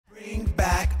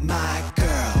my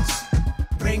girls.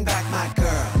 Bring back my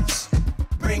girls.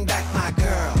 Bring back my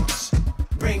girls.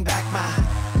 Bring back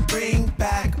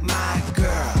my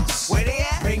girls. Where they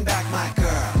at? Bring back my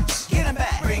girls. Get them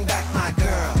back. Bring back my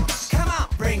girls. Come on.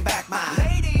 Bring back my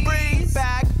ladies. Bring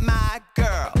back my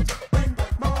girls. Bring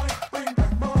back my, bring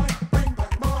back my, bring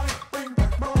back my, bring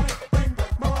back my, bring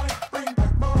back my, bring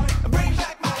back my, bring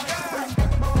back my girls.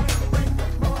 Bring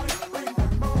back my, bring back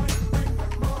my,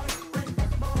 bring back my, bring back my, bring back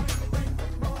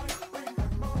my, bring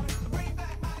back my, bring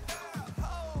back my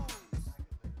girls.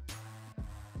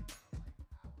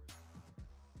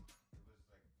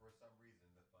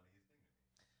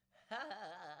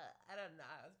 I don't know.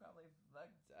 I was probably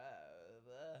fucked up.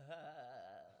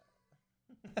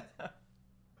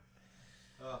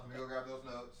 Let me go grab those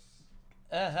notes.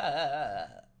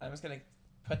 I'm just gonna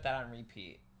put that on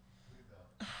repeat.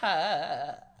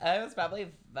 I was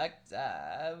probably fucked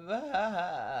up.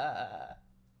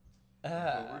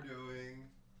 That's what we're doing.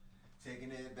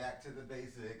 Taking it back to the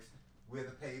basics with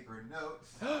a paper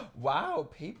notes. Wow,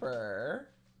 paper.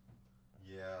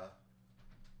 Yeah.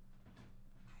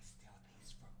 I steal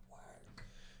these from work.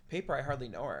 Paper, I hardly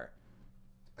know her.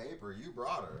 Paper, you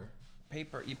brought her.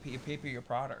 Paper, paper, you're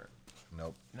prodder.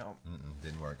 Nope. No.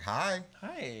 Didn't work. Hi.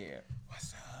 Hi.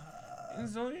 What's up? I'm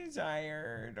so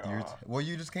tired. Well,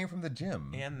 you just came from the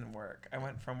gym. And work. I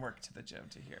went from work to the gym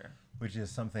to here. Which is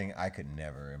something I could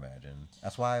never imagine.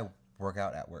 That's why I work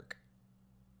out at work.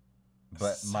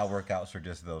 But my workouts are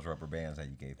just those rubber bands that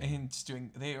you gave me. And just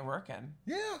they are working.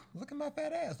 Yeah, look at my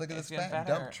fat ass. Look at It's this getting fat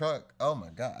fatter. dump truck. Oh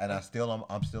my god! And I'm still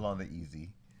on the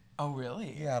easy. Oh,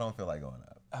 really? Yeah, I don't feel like going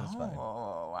up. It's fine.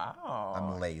 Oh, wow.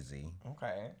 I'm lazy.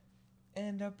 Okay.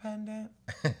 Independent,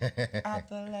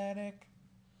 athletic.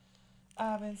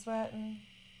 I've been sweating,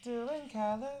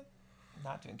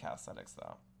 not doing calisthenics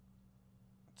though.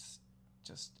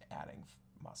 Just adding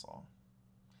muscle.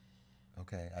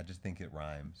 Okay, I just think it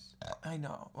rhymes. I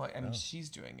know. Well, I mean, she's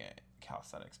doing it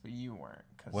calisthenics, but you weren't.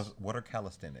 What are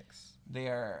calisthenics? They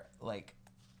are like.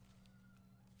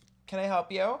 Can I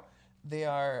help you? They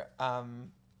are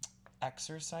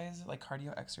exercises, like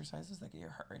cardio exercises that get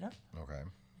your heart rate up. Okay.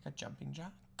 Like a jumping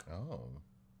jack. Oh.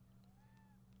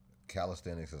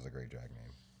 Calisthenics is a great drag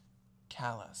name.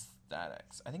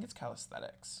 Calisthenics. I think it's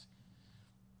calisthenics.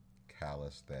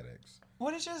 Calisthenics.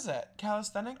 What is it?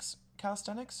 Calisthenics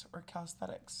or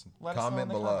calisthenics? Let us know Comment in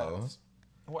the below. comments.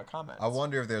 What comments? I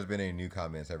wonder if there's been any new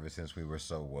comments ever since we were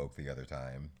so woke the other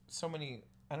time. So many.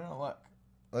 I don't know. Look.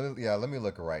 Let me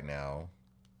look right now.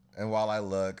 And while I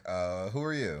look, who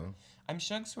are you? I'm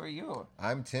Shugs. Who are you?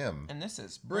 I'm Tim. And this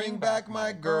is Bring Back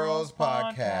My Girls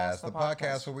podcast. The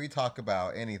podcast where we talk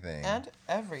about anything. And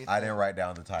everything. I didn't write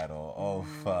down the title. Oh,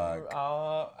 fuck.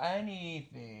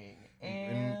 Anything.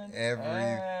 And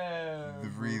everything.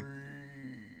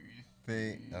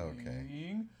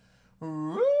 Okay.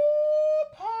 RuPaul's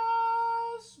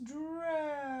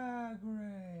Drag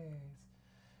Race.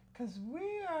 Because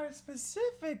we are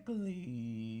specifically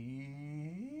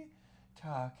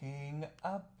talking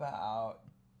about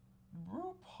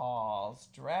RuPaul's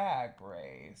Drag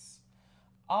Race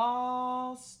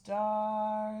All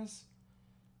Stars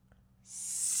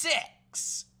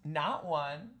 6. Not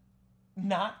 1,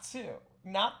 not 2,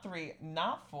 not 3,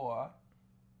 not 4,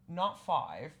 not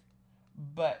 5,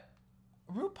 but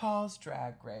RuPaul's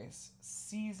Drag Race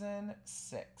Season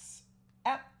 6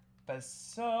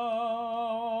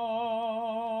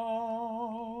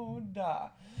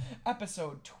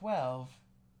 Episode 12.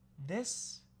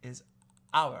 This is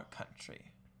our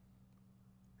country.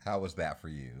 How was that for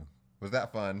you? Was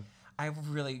that fun? I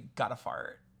really got a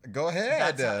fart. Go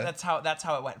ahead. That's how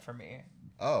it went for me.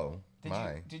 Oh,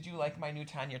 my. Did you like my new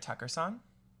Tanya Tucker song?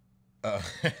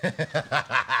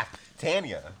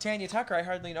 Tanya. Tanya Tucker, I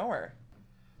hardly know her.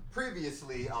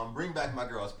 Previously on Bring Back My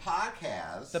Girls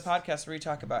podcast. The podcast where we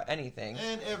talk about anything.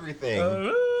 And everything.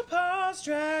 RuPaul's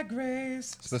Drag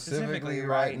Race. Specifically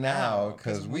right now,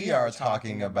 because we are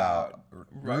talking about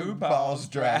RuPaul's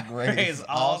Drag Race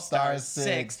All-Stars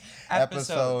 6,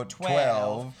 Episode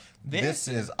 12. This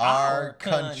is our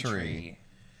country.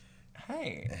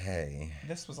 Hey.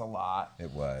 This was a lot.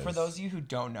 It was. For those of you who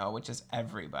don't know, which is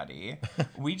everybody,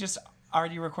 we just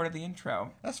already recorded the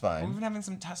intro. That's fine. We've been having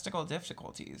some testicle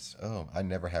difficulties. Oh, I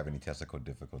never have any testicle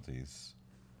difficulties.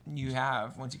 You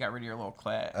have, once you got rid of your little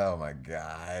clit. Oh my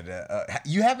God.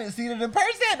 You haven't seen it in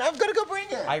person. I'm going to go bring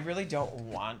it. I really don't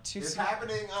want to It's see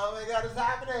happening. Oh my God, it's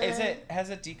happening. Has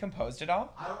it decomposed at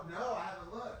all? I don't know. I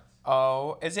haven't looked.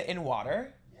 Oh, is it in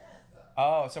water? Yes.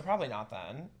 Oh, so probably not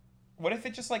then. What if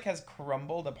it just like has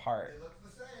crumbled apart? It looks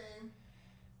the same.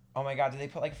 Oh my God, did they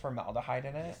put like formaldehyde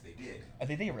in it? Yes, they did.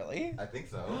 Did they really? I think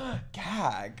so.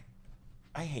 Gag.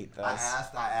 I hate this.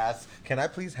 I asked, can I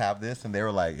please have this? And they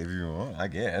were like, if you want, I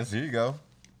guess. Here you go.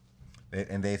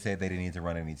 And they said they didn't need to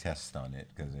run any tests on it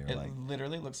because they were It like,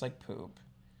 literally looks like poop.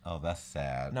 oh, that's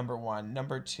sad. Number one.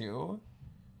 Number two,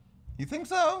 You think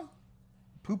so?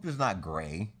 Poop is not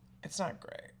gray. it's not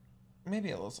gray. Maybe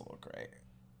it looks a little gray.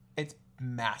 It's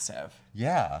massive.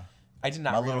 Yeah. I did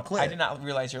not. My little clit. I did not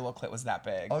realize your little clit was that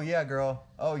big. Oh, yeah, girl.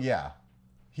 Oh, yeah.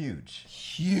 Huge.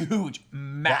 Huge,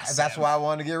 massive. That's why I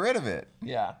wanted to get rid of it.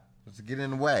 Yeah, Just to get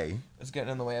in the way. it's getting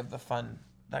in the way of the fun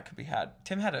that could be had.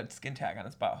 Tim had a skin tag on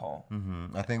his butthole.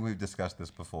 I think we've discussed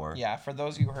this before. Yeah, for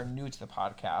those of you who are new to the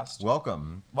podcast,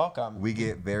 Welcome. welcome. We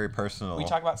get very personal. We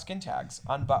talk about skin tags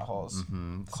on buttholes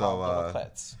So, called little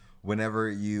clits. whenever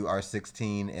you are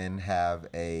 16 and have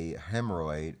a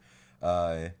hemorrhoid,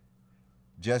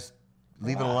 just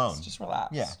leave it Relax, alone. Just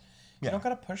relax. Yeah. You don't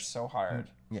gotta push so hard.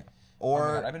 Yeah. Oh my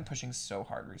Or, God, I've been pushing so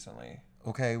hard recently.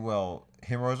 okay, well,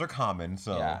 hemorrhoids are common,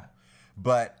 so. Yeah.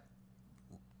 But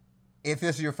if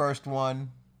this is your first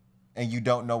one and you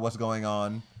don't know what's going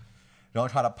on, don't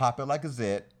try to pop it like a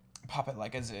zit. Pop it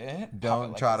like a zit.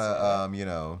 Don't try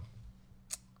to,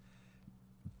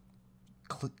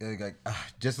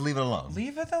 just leave it alone.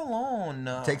 Leave it alone.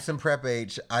 Take some Prep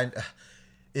H.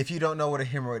 If you don't know what a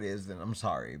hemorrhoid is, then I'm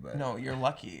sorry, but No, you're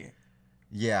lucky.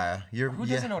 yeah, Who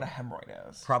doesn't know what a hemorrhoid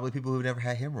is? Probably people who've never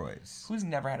had hemorrhoids. Who's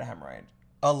never had a hemorrhoid?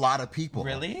 A lot of people.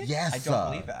 Really? Yes. I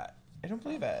don't believe that. I don't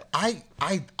believe it.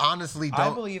 I honestly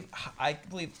don't. I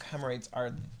believe hemorrhoids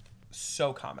are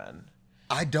so common.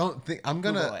 I don't think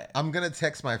Google it. I'm gonna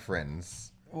text my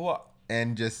friends What?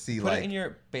 and just see Put it in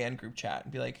your band group chat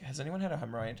and be like, has anyone had a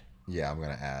hemorrhoid? yeah, I'm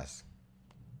gonna ask.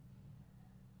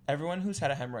 Everyone who's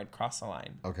had a hemorrhoid, cross the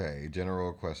line. Okay,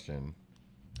 general question.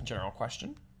 General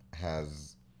question.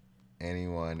 Has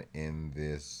anyone in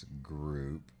this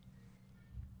group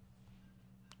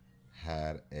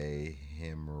had a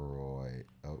hemorrhoid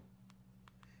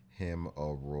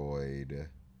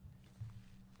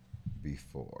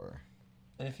before?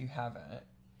 And if you haven't,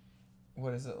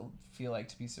 what does it feel like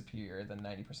to be superior than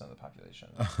 90% of the population?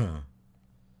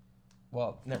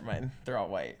 Well, never mind. They're all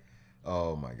white.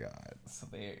 Oh my God. So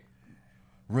they...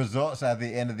 Results at the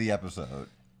end of the episode.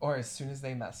 Or as soon as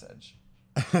they message.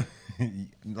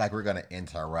 Like we're gonna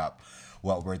interrupt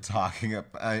what we're talking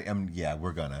about. Yeah,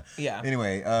 we're gonna. Yeah.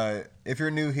 Anyway, if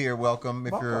you're new here, welcome.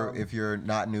 Welcome. If you're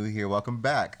not new here, welcome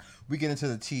back. We get into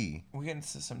the tea. We get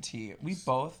into some tea. We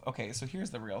both... Okay, so here's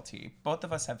the real tea. Both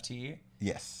of us have tea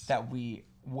Yes. that we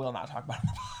will not talk about on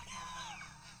the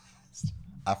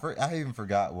podcast. I even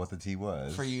forgot what the tea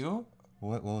was. For you?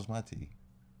 What was my tea?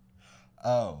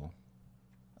 Oh.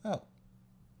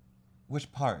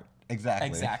 Which part? Exactly.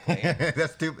 Exactly.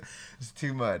 It's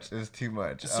too much. It's too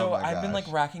much. So Oh my I've been like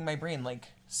gosh. racking my brain. Like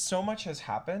so much has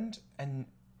happened and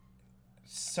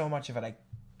so much of it I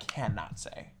cannot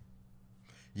say.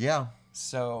 Yeah.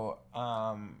 So,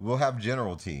 We'll have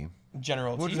general tea.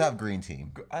 general We'll tea. just have green tea.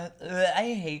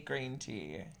 I hate green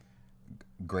tea.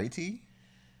 Gray tea?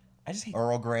 I just hate.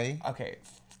 Earl Grey? Okay,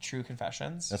 true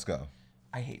confessions. Let's go.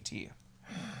 I hate tea.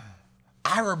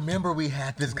 I remember we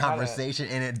had this Gotta- conversation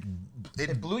and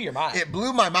It blew your mind. It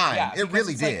blew my mind. Yeah, it because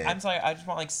really it's like, did. I'm sorry. I just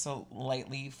want like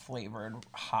slightly flavored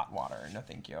hot water. No,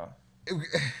 thank you.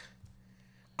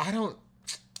 I don't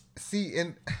see,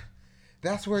 and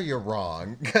that's where you're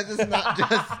wrong because it's not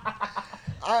just.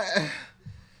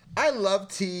 I love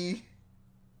tea.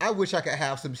 I wish I could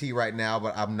have some tea right now,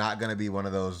 but I'm not gonna be one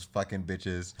of those fucking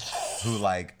bitches who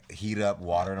like heat up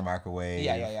water in a microwave.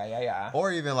 Yeah.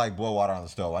 Or even like boil water on the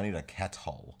stove. I need a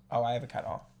kettle. Oh, I have a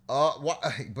kettle Why?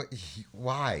 But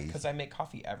why? because I make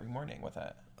coffee every morning with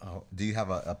it. Oh, do you have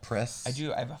a press? I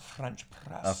do. I have a French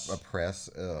press. A press.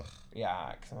 Ugh.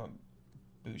 Yeah, because I'm a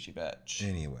bougie bitch.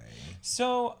 Anyway.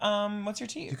 So, what's your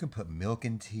tea? You can put milk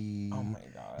in tea. Oh my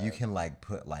God. You can like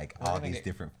put like We're all gonna these get-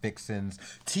 different fixins.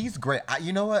 Tea's great.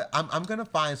 You know what? I'm gonna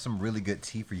find some really good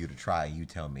tea for you to try. You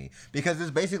tell me because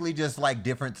it's basically just like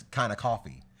different kind of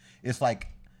coffee. It's like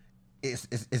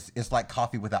it's like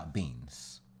coffee without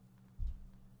beans.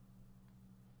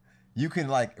 You can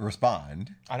like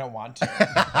respond. I don't want to.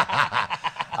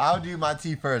 I'll do my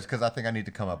tea first because I think I need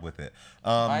to come up with it.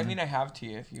 I mean, I have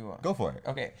tea if you want. Go for it.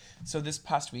 Okay, so this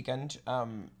past weekend,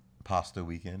 Pasta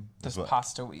weekend. this That's what-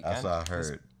 pasta weekend. That's what I this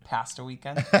heard. pasta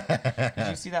weekend. Did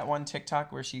you see that one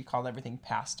TikTok where she called everything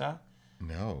pasta?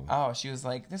 No. Oh, she was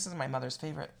like, "This is my mother's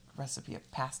favorite recipe of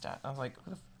pasta." I was like,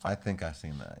 "Who the fuck?" I think I've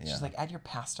seen that. Yeah. She's like, "Add your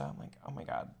pasta." I'm like, "Oh my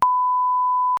God."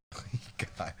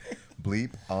 God.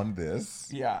 Bleep on this.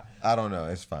 Yeah. I don't know.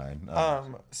 It's fine.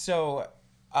 So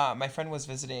my friend was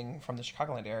visiting from the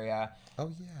Chicagoland area.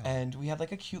 Oh yeah. And we had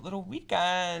like a cute little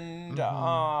weekend.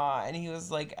 And he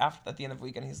was like, at the end of the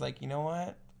weekend, he's like, you know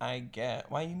what? I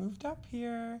get why you moved up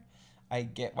here. I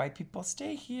get why people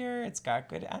stay here. It's got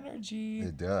good energy.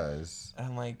 It does. And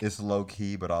I'm like, It's low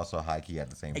key, but also high key at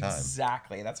the same time.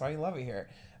 exactly. That's why I love it here.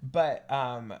 But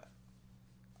I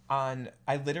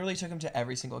literally took him to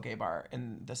every single gay bar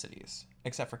in the cities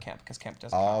except for Camp, because Camp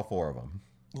doesn't. All 4 of them.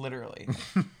 Literally.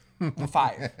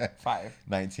 5.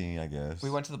 19, I guess. We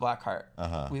went to the Black Heart.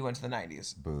 Uh-huh. We went to the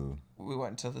 90s. Boo. We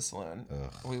went to the Saloon.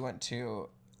 Ugh. We went to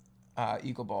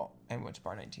Eagle Bowl and went to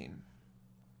Bar 19.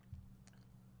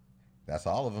 That's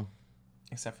all of them.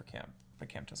 Except for Camp. But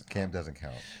Camp doesn't count. Camp doesn't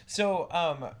count. So,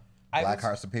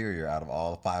 Blackheart Superior out of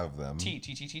all 5 of them.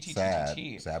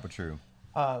 Sad. Sad but true.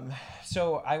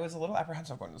 So I was a little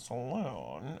apprehensive going to the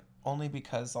Saloon, only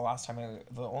because the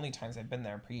only times I'd been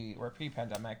there were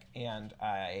pre-pandemic, and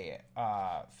I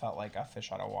felt like a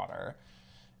fish out of water.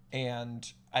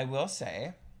 And I will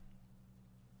say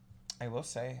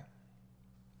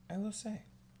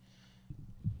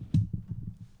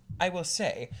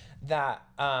that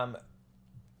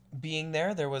being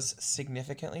there was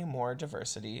significantly more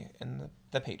diversity in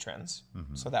the patrons,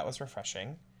 so that was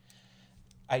refreshing.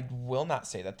 I will not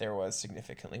say that there was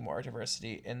significantly more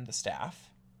diversity in the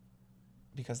staff,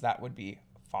 because that would be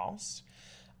false.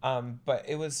 But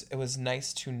it was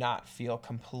nice to not feel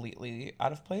completely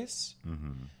out of place.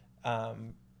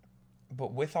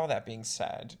 But with all that being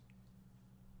said,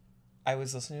 I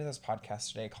was listening to this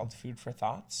podcast today called Food for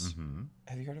Thoughts.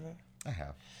 Have you heard of it? I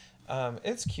have.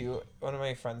 It's cute. One of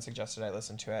my friends suggested I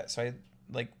listen to it, so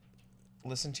I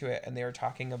listened to it, and they were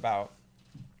talking about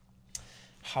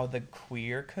how the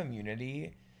queer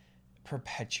community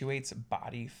perpetuates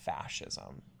body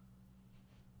fascism.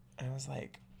 And I was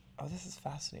like, oh, this is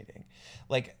fascinating.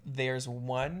 Like, there's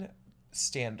one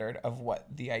standard of what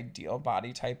the ideal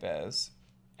body type is,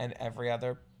 and every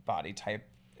other body type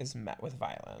is met with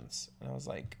violence. And I was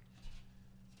like,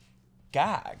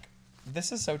 gag.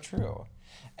 This is so true.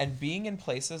 And being in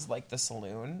places like the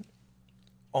Saloon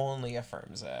only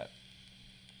affirms it.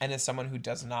 And as someone who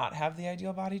does not have the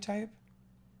ideal body type,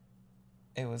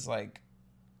 it was like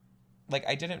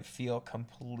I didn't feel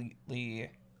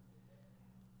completely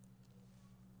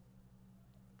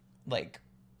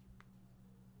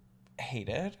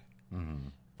hated,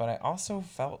 but I also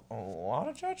felt a lot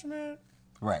of judgment.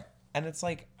 Right. And it's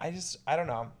like, I don't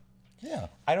know. Yeah.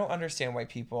 I don't understand why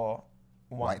people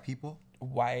White people?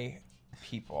 Why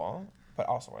people, but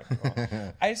also white people.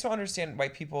 I just don't understand why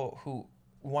people who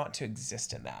want to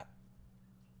exist in that,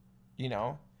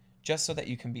 just so that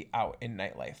you can be out in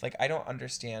nightlife. Like, I don't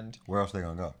understand. Where else are they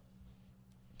going to go?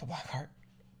 The Black Heart,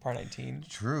 Bar 19.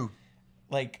 True.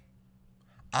 Like,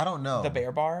 I don't know. The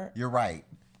Bear Bar. You're right.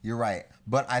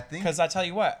 But I think... Because I tell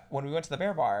you what, when we went to the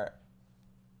Bear Bar...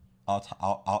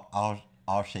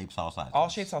 All shapes, all sizes. All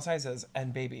shapes, all sizes.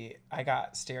 And baby, I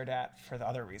got stared at for the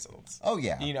other reasons. Oh,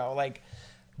 yeah.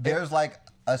 There's like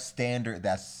a standard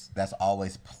that's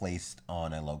always placed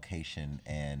on a location,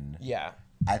 and... Yeah.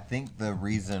 I think the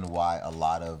reason why a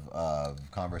lot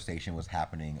of conversation was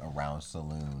happening around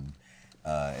Saloon,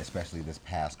 especially this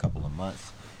past couple of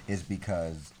months, is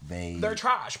because they're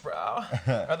trash, bro.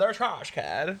 They're trash,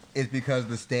 kid. It's because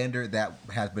the standard that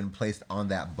has been placed on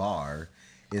that bar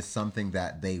is something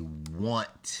that they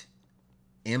want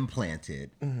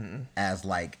implanted as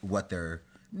like what they're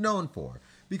known for.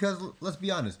 Because let's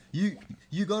be honest, you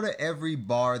go to every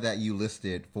bar that you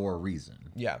listed for a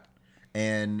reason. Yeah.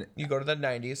 And you go to the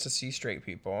 90s to see straight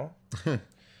people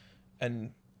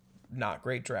and not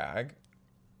great drag.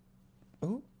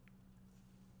 Ooh.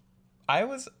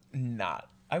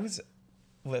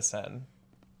 Listen.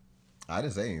 I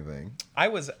didn't say anything. I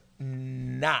was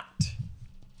not.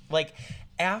 Like,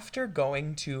 after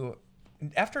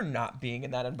not being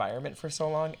in that environment for so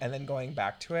long and then going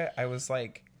back to it, I was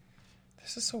like,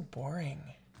 this is so boring.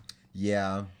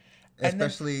 Yeah.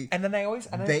 Especially,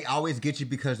 they always get you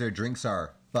because their drinks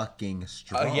are fucking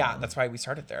strong. Yeah, that's why we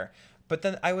started there. But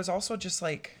then I was also just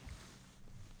like,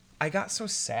 I got so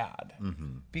sad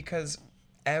because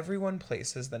everyone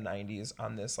places the 90s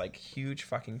on this like huge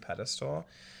fucking pedestal,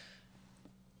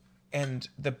 and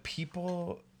the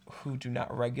people who do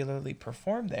not regularly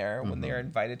perform there when they are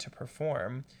invited to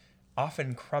perform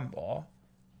often crumble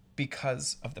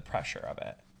because of the pressure of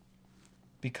it,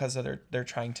 because of they're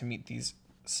trying to meet these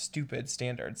stupid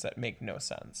standards that make no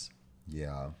sense.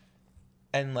 Yeah.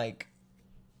 And like,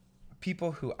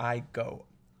 people who I go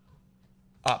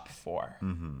up for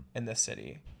in this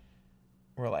city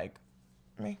were like,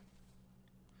 me.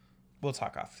 We'll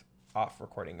talk off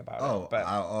recording about it. But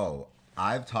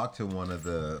I've talked to one of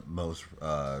the most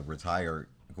retired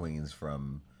queens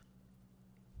from.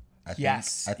 I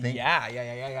think.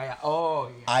 Yeah. Oh,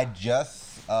 yeah. I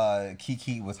just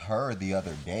kikied with her the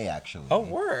other day, actually. Oh,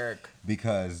 work.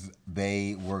 Because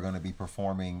they were going to be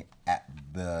performing at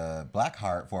the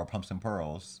Blackheart for Pumps and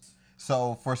Pearls.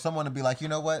 So for someone to be like, you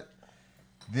know what,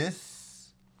 this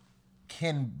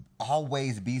can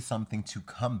always be something to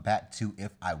come back to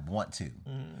if I want to.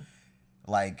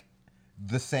 Like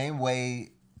the same way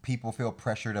people feel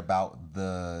pressured about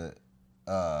the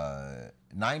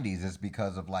 90s is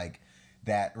because of like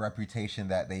that reputation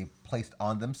that they placed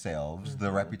on themselves,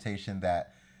 the reputation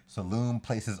that Saloon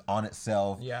places on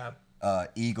itself. Yeah.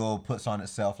 Eagle puts on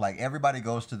itself. Like everybody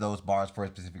goes to those bars for a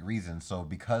specific reason. So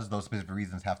because those specific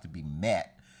reasons have to be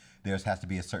met, there has to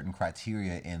be a certain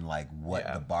criteria in like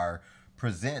what the bar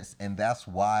presents, and that's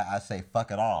why I say fuck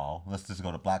it all. Let's just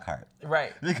go to Blackheart.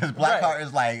 Right. Because Blackheart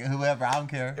is like whoever, I don't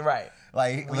care. Right.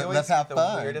 Like We always let's have meet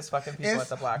fun. the weirdest fucking people at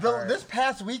the Blackheart. This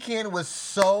past weekend was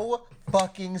so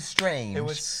fucking strange. It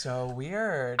was so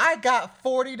weird. I got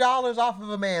 $40 off of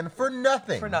a man for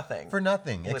nothing. For nothing. For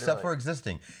nothing. Except Literally. for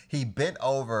existing. He bent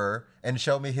over and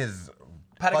showed me his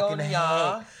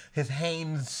Patagonia. his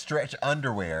Hanes stretch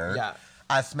underwear. Yeah.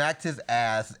 I smacked his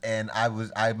ass and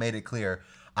I made it clear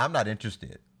I'm not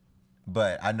interested.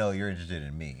 But I know you're interested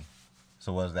in me.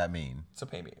 So what does that mean? So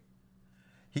pay me.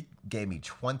 He gave me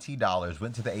 $20,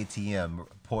 went to the ATM,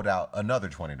 pulled out another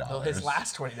 $20. Oh, his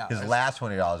last $20. His last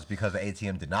 $20 because the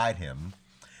ATM denied him.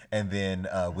 And then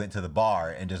went to the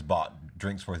bar and just bought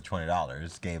drinks worth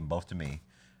 $20. Gave them both to me.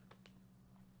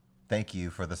 Thank you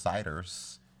for the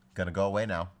ciders. Gonna go away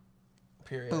now.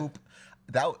 Period.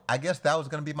 Boop. I guess that was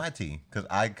gonna be my tea because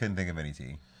I couldn't think of any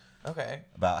tea Okay.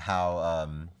 about how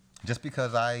just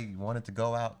because I wanted to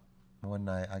go out one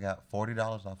night, I got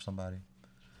 $40 off somebody.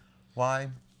 Why?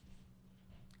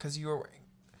 Because you were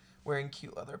wearing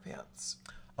cute leather pants.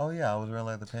 Oh yeah, I was wearing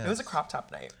leather pants. It was a crop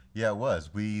top night. Yeah, it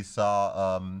was. We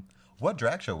saw what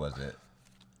drag show was it?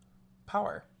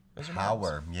 Power. It was your mom's.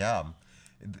 Power. Yeah.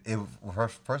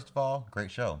 First of all, great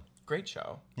show. Great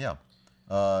show. Yeah.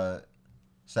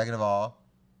 Second of all,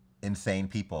 insane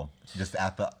people. Just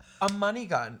at the. A money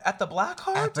gun at the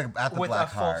Blackheart. At the with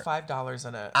Blackheart. a full $5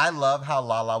 in it. I love how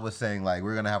Lala was saying like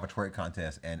we're gonna have a twerk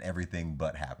contest and everything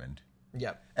but happened.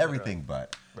 Yep. Everything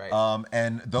but. Right.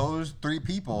 And those three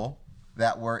people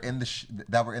that were in the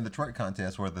twerk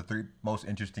contest were the three most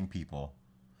interesting people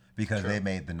because they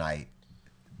made the night.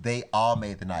 They all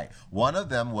made the night. One of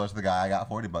them was the guy I got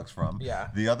 $40 from. Yeah.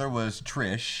 The other was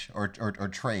Trish or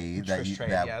Trade.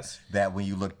 Yes. That when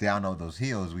you look down on those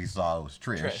heels, we saw it was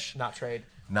Trish. Trish, not Trade.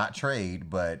 Not Trade,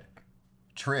 but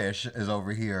Trish is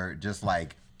over here just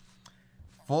like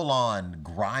full on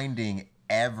grinding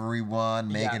everyone,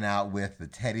 making out with the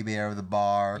teddy bear of the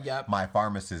bar. Yep. My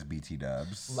pharmacist, BT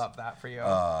Dubs. Love that for you.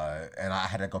 And I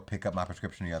had to go pick up my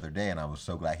prescription the other day, and I was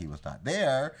so glad he was not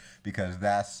there because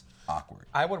that's awkward.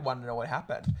 I would want to know what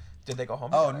happened. Did they go home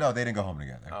Oh, together? no, they didn't go home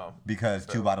together. Oh. Because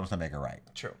two bottoms don't make it right.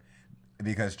 True.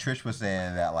 Because Trish was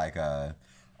saying that, like,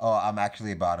 I'm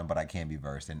actually a bottom, but I can be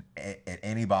versed. And at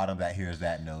any bottom that hears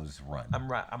that knows run.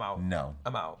 I'm out. No.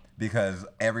 I'm out. Because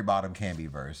every bottom can be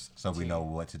versed. So we know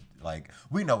what to, like,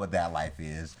 we know what that life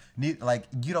is. Like,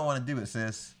 you don't want to do it,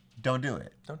 sis. Don't do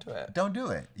it. Don't do it. Don't do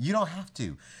it. You don't have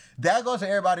to. That goes to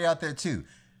everybody out there, too.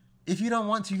 If you don't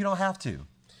want to, you don't have to.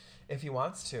 If he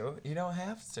wants to, you don't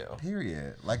have to.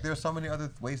 Period. Like, there's so many other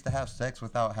ways to have sex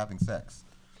without having sex.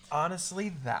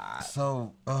 Honestly, that.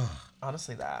 So, ugh.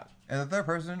 Honestly, that. And the third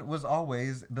person was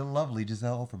always the lovely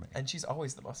Giselle Overman. And she's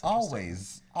always the most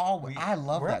interesting. Always. I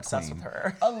love we're that obsessed queen. with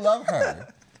her. I love her.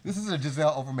 This is a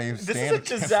Giselle Overman This is a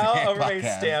Giselle Overman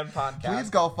Stan podcast. Please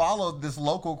go follow this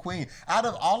local queen. Out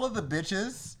of all of the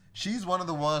bitches, she's one of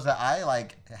the ones that I,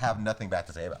 like, have nothing bad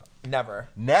to say about. Never.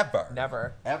 Never.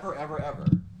 Never. Ever, ever, ever.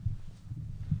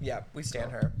 Yeah, we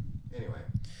stand her. Anyway.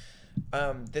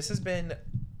 This has been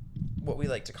what we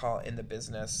like to call in the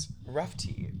business rough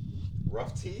tea.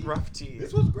 Rough tea? Rough tea.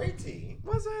 This was great tea.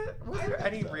 Was it? Was I there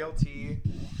think any so. real tea?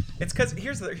 It's because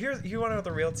you want to know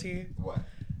the real tea? What?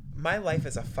 My life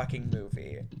is a fucking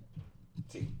movie,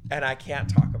 Tea. and I can't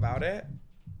talk about it.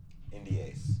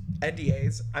 NDAs.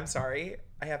 NDAs. I'm sorry,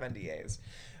 I have NDAs.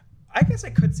 I guess I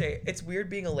could say it's weird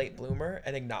being a late bloomer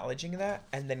and acknowledging that,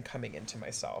 and then coming into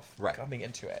myself. Right. Coming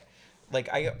into it. Like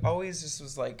I always just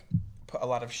was like put a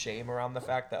lot of shame around the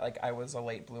fact that like I was a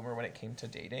late bloomer when it came to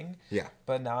dating. Yeah.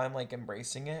 But now I'm like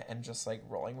embracing it and just like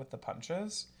rolling with the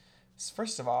punches.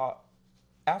 First of all,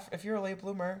 if you're a late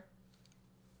bloomer,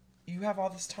 you have all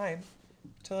this time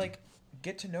to like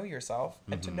get to know yourself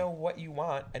and to know what you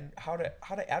want and how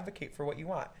to advocate for what you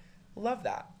want. Love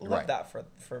that. Love Right. that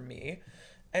for me.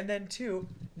 And then two,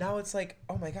 now it's like,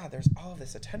 oh my God, there's all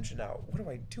this attention now. What do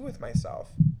I do with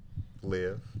myself?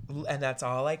 Live. And that's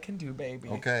all I can do, baby.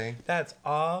 Okay. That's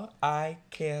all I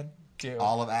can do.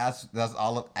 That's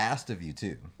all I've asked of you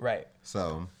too. Right.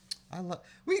 So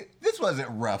this wasn't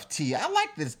rough tea. I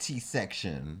like this tea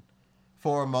section.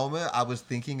 For a moment, I was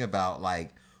thinking about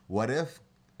like, what if,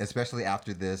 especially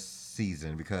after this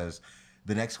season, because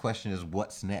the next question is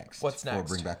what's next? What's next? For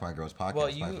Bring Back My Girls podcast. Well,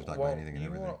 Might as well talk about anything and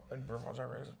everything.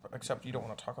 Except you don't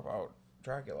want to talk about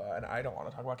Dragula, and I don't want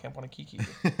to talk about Camp Wanakiki.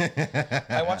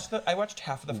 I watched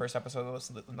half of the first episode of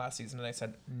this last season, and I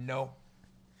said no.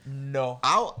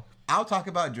 I'll talk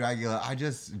about Dragula.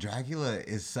 Dragula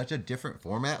is such a different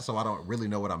format, so I don't really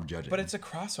know what I'm judging. But it's a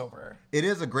crossover. It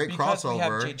is a great Because crossover. we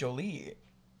have Jay Jolie.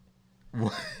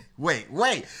 Wait.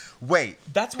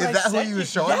 That's what is that who you were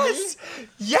showing me?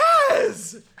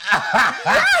 Yes.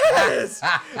 That's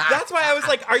why I was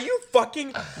like, "Are you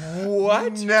fucking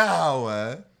what?"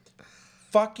 No.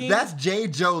 Fucking. That's Jay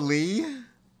Jolie.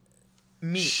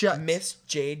 Shut Miss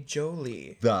Jay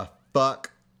Jolie. The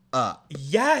fuck up.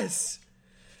 Yes.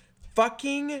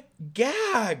 Fucking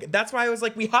gag. That's why I was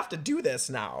like, we have to do this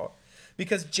now.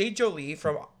 Because Jay Jolie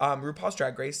from RuPaul's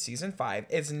Drag Race Season 5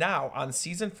 is now on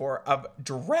Season 4 of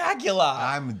Dragula.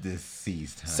 I'm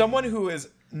deceased, honey. Someone who is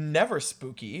never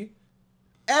spooky.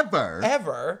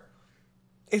 Ever.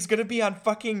 Is going to be on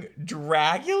fucking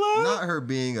Dragula? Not her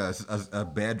being a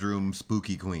bedroom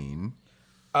spooky queen.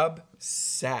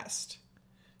 Obsessed.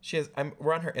 She has.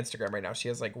 We're on her Instagram right now. She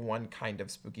has like one kind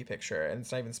of spooky picture, and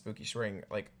it's not even spooky. She's wearing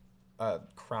like a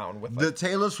crown with like, The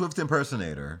Taylor Swift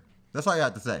impersonator. That's all you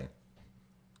have to say.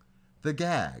 The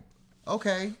gag.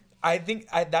 Okay. I think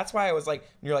that's why I was like,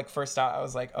 you're like first out. I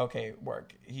was like, okay,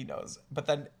 work. He knows. But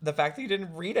then the fact that you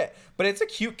didn't read it, but it's a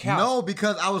cute cast. No,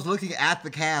 because I was looking at the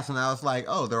cast and I was like,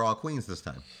 oh, they're all queens this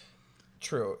time.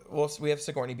 True. Well, we have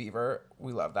Sigourney Beaver.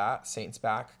 We love that. Saint's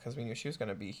back because we knew she was going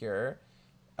to be here.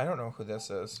 I don't know who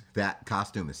this is. That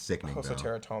costume is sickening, Hoso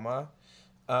though. Teratoma.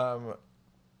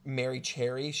 Mary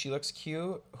Cherry. She looks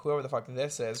cute. Whoever the fuck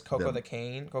this is. Coco the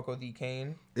Cane.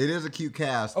 It is a cute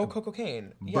cast. Oh, Coco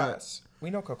Cane. Yes. We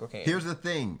know Coco Cane. Here's the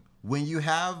thing. When you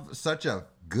have such a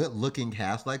good-looking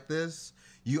cast like this,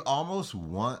 you almost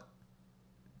want...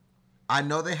 I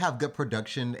know they have good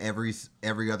production every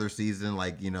other season.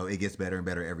 Like, you know, it gets better and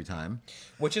better every time.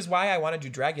 Which is why I want to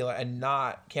do Dragula and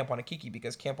not Camp Wanakiki,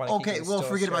 because Camp Wanakiki is still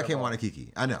forget about Camp terrible.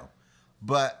 Wanakiki. I know.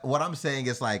 But what I'm saying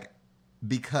is, like,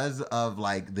 because of,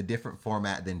 like, the different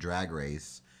format than Drag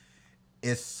Race,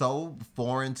 it's so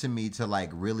foreign to me to, like,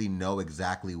 really know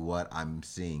exactly what I'm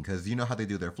seeing. Because you know how they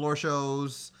do their floor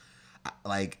shows?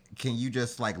 Like, can you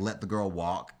just, like, let the girl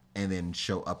walk and then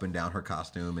show up and down her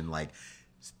costume and, like...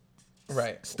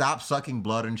 Right. Stop sucking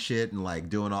blood and shit and like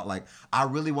doing all like I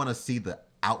really want to see the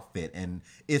outfit, and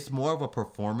it's more of a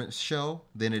performance show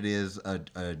than it is a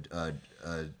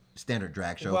standard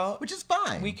drag show, Well, which is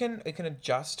fine. We can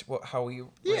adjust how we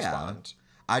respond.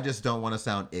 I just don't want to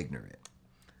sound ignorant.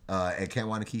 At Camp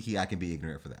Wanakiki, I can be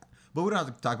ignorant for that, but we don't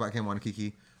have to talk about Camp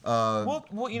Wanakiki. Well,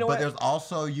 you know but what? there's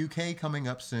also UK coming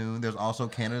up soon. There's also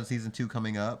Canada season 2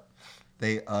 coming up.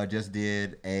 They just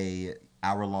did a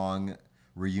hour-long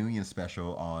reunion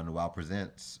special on WoW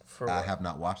Presents. I have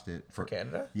not watched it. For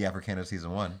Canada? Yeah, for Canada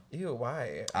season 1. Ew,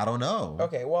 why? I don't know.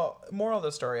 Okay, well, moral of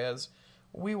the story is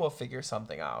we will figure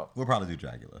something out. We'll probably do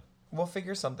Dragula. We'll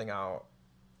figure something out.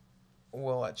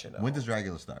 We'll let you know. When does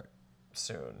Dragula start?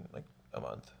 Soon, like a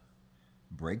month.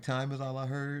 Break time is all I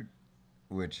heard,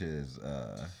 which is...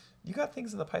 You got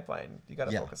things in the pipeline you got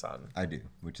to focus on. I do,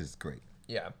 which is great.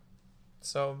 Yeah.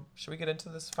 So, should we get into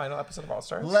this final episode of All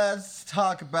Stars? Let's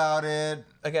talk about it.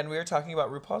 Again, we are talking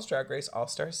about RuPaul's Drag Race All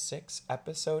Stars 6,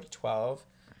 Episode 12.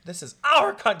 This is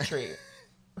our country.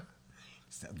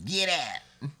 So get it.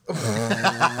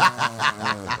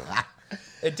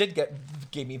 It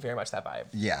gave me very much that vibe.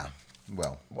 Yeah.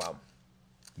 Well. Wow.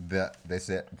 They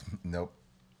said, nope.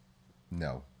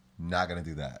 No. Not going to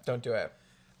do that. Don't do it.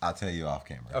 I'll tell you off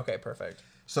camera. Okay, perfect.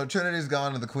 So Trinity's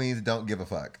gone and the queens don't give a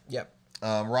fuck. Yep.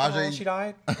 Raja... Oh, she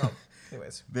died? Oh,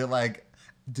 anyways. They're like,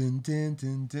 dun, dun,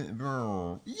 dun, dun,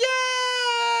 brr.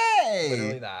 Yay!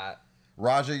 Literally that.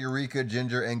 Raja, Eureka,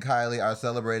 Ginger, and Kylie are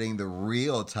celebrating the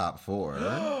real top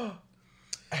 4.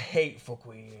 Hateful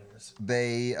queens.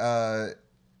 They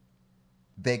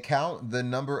count the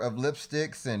number of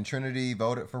lipsticks, and Trinity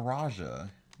voted for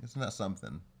Raja. Isn't that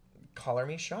something? Color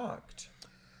me shocked.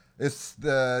 It's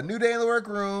the new day in the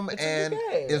workroom, It's a and new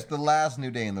day. it's the last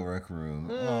new day in the workroom.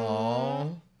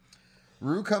 Aww.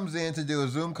 Rue comes in to do a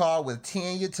Zoom call with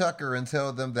Tanya Tucker and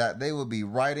tell them that they will be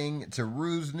writing to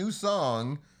Rue's new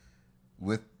song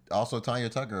with also Tanya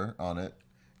Tucker on it,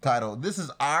 titled "This Is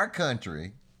Our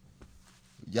Country."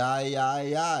 Yay,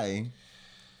 yay, yay.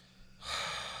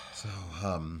 So,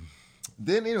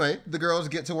 then anyway, the girls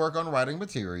get to work on writing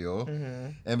material.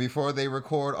 And before they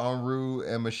record on Rue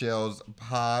and Michelle's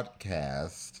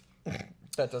podcast.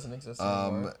 That doesn't exist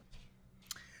anymore.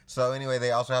 So anyway,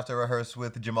 they also have to rehearse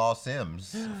with Jamal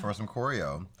Sims for some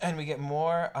choreo. And we get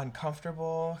more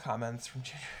uncomfortable comments from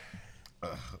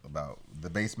Ginger. About the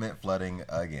basement flooding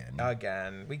again.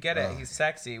 Again. We get it. He's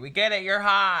sexy. We get it. You're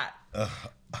hot.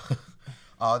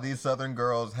 All these Southern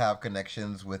girls have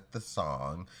connections with the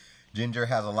song. Ginger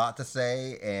has a lot to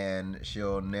say, and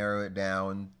she'll narrow it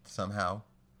down somehow.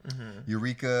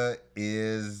 Eureka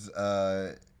is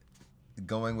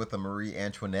going with the Marie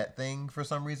Antoinette thing for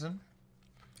some reason.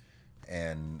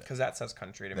 And Because that says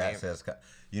country to me. that says, It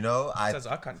says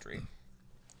a country.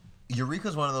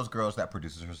 Eureka's one of those girls that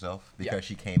produces herself because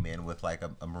she came in with like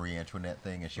a Marie Antoinette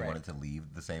thing and she wanted to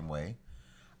leave the same way.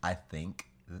 I think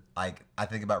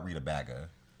about Rita Baga.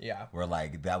 Yeah. Where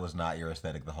like that was not your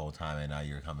aesthetic the whole time, and now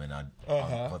you're coming on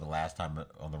for the last time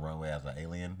on the runway as an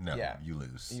alien. No, you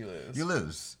lose. You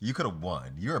lose. You could have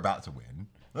won. You're about to win.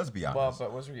 Let's be honest. Well,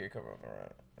 but was Eureka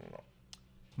right?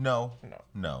 No.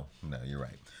 You're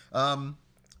right.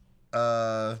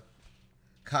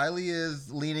 Kylie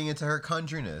is leaning into her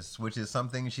countryness, which is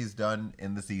something she's done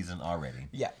in the season already.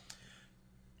 Yeah.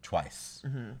 Twice.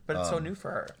 But it's so new for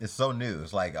her. It's so new.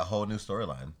 It's like a whole new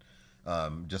storyline.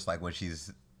 Just like when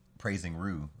she's praising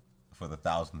Rue for the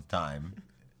 1,000th time.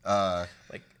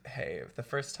 Like, hey, the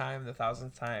first time, the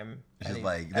 1,000th time. She's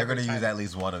like, they're going to use at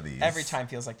least one of these. Every time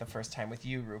feels like the first time with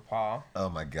you, RuPaul. Oh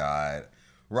my God.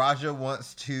 Raja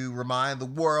wants to remind the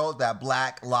world that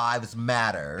Black Lives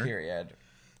Matter. Period.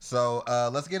 So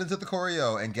let's get into the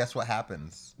choreo, and guess what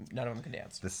happens? None of them can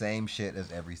dance. The same shit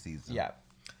as every season. Yeah.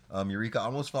 Eureka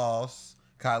almost falls.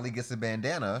 Kylie gets a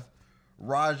bandana.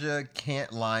 Raja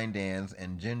can't line dance,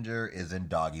 and Ginger is in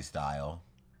doggy style.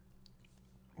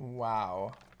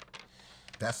 Wow.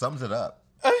 That sums it up.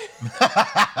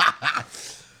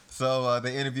 So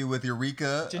the interview with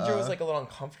Eureka. Ginger was like a little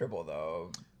uncomfortable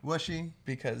though. Was she?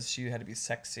 Because she had to be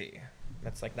sexy.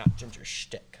 That's like not Ginger's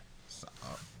shtick.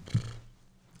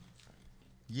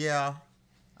 Yeah.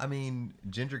 I mean,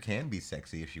 Ginger can be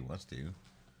sexy if she wants to.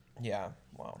 Yeah.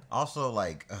 Well. Also,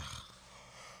 like,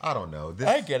 I don't know.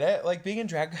 I get it. Like, being in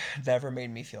drag never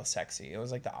made me feel sexy. It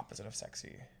was like the opposite of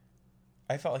sexy.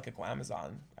 I felt like a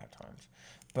glamazon at times.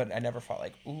 But I never felt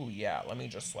like, ooh, yeah, let me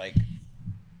just, like,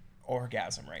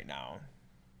 orgasm right now.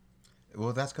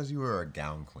 Well, that's because you were a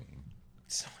gown queen.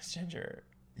 So was Ginger.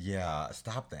 Yeah,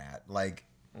 stop that. Like,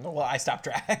 well, I stopped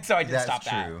drag, so I did stop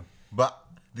that. That's true. But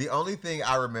the only thing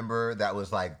I remember that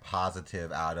was, like,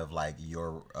 positive out of, like,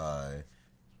 your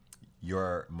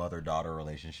mother-daughter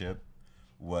relationship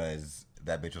was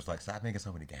that bitch was like, stop making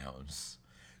so many gowns.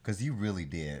 Because you really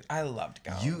did. I loved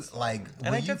gowns. You, like,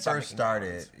 and when you first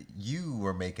started, you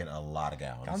were making a lot of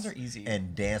gowns. Gowns are easy.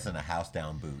 And dancing to house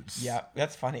down boots. Yeah,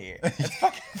 that's funny. It's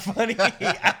fucking funny.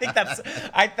 I think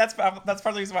that's part of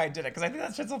the reason why I did it. Because I think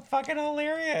that's just so fucking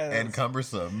hilarious. And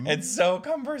cumbersome. It's so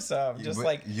cumbersome. Just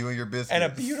like. You and your biscuits. And a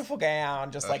beautiful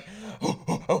gown. Just like.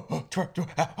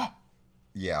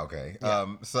 Yeah, okay.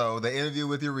 Yeah. So the interview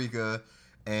with Eureka,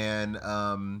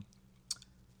 and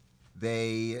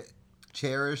they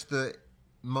cherish the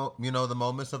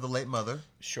moments of the late mother.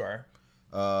 Sure.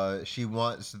 She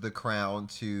wants the crown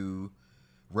to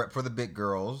rep for the big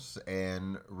girls,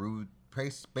 and Rue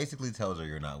basically tells her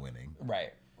you're not winning.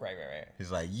 Right.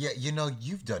 He's like, yeah,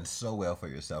 you've done so well for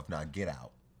yourself. Now get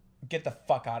out. Get the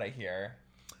fuck out of here.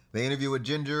 They interview with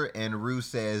Ginger, and Rue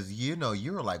says,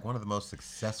 you're like one of the most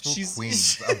successful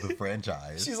queens of the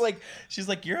franchise. She's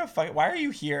like, you're a fuck. Why are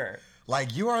you here?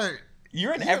 Like, you're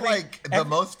every the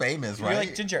most famous, right? You're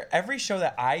like, Ginger, every show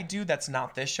that I do that's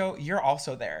not this show, you're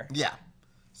also there. Yeah.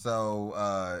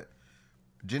 So,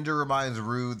 Ginger reminds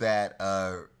Rue that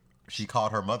she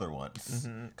called her mother once.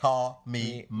 Mm-hmm. Call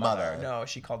me mother. No,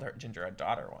 she called her Ginger a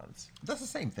daughter once. That's the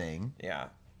same thing. Yeah.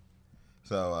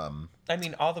 So, I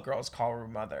mean, all the girls call Rue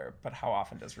mother, but how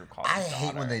often does Rue call her daughter? I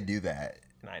hate when they do that.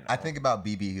 I know. I think about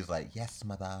BB, who's like, yes,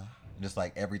 mother. Just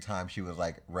like every time she was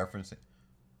like referencing.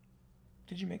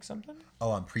 Did you make something?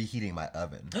 Oh, I'm preheating my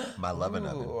oven. My lovin'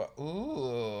 oven.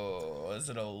 Ooh, is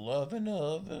it a lovin'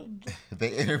 oven? They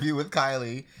interview with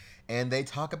Kylie, and they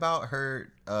talk about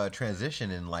her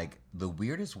transition in like the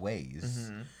weirdest ways.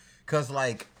 Because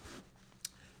like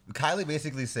Kylie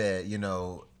basically said,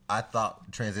 I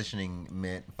thought transitioning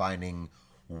meant finding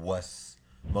what's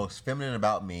most feminine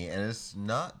about me, and it's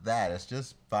not that. It's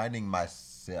just finding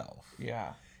myself.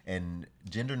 Yeah. And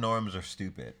gender norms are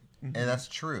stupid, and that's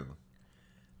true.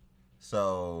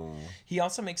 So He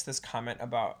also makes this comment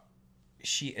about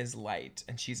she is light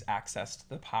and she's accessed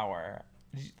the power.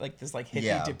 Like this like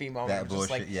hippy dippy moment. that of just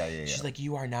bullshit. like, She's like,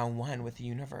 you are now one with the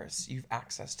universe. You've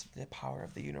accessed the power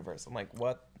of the universe. I'm like,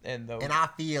 what? And I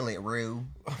feel it, Rue.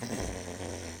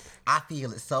 I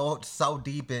feel it so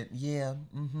deep in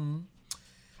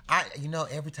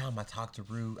every time I talk to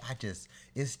Rue,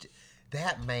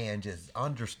 that man just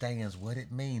understands what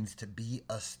it means to be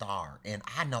a star, and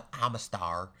I know I'm a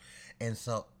star, and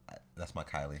so that's my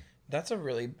Kylie. That's a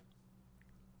really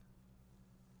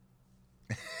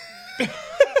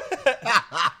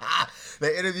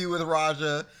The interview with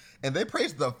Raja, and they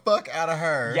praised the fuck out of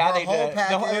her. Yeah, her they whole did.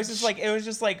 Package. It was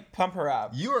just like pump her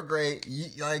up. You are great.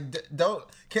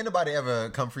 Can't nobody ever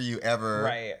come for you ever.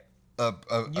 Right.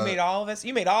 You made all of this.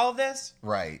 You made all of this.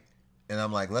 Right. And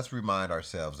I'm like, let's remind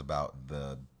ourselves about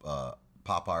the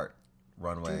pop art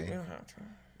runway. Dude, you don't have to.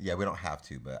 Yeah, we don't have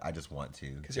to, but I just want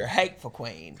to. Because you're a hateful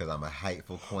queen. Because I'm a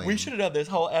hateful queen. We should have done this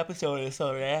whole episode in a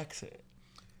southern accent.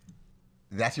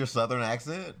 That's your southern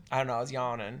accent? I don't know. I was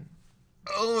yawning.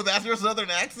 Oh, that's your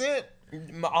southern accent?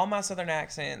 All my southern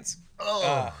accents.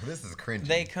 Oh, this is cringy.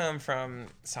 They come from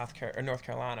North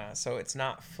Carolina, so it's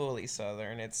not fully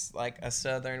southern. It's like a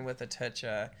southern with a touch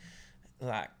of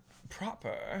like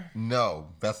proper. No,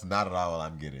 that's not at all what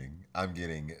I'm getting. I'm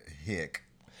getting hick.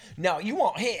 No, you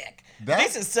want hick.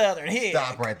 This is southern hick.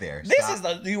 Stop right there. This Stop. is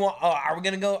the you want. Are we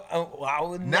gonna go?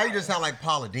 Now you just sound like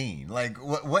Paula Deen. Like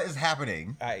what is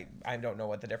happening? I don't know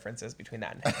what the difference is between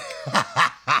that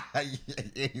and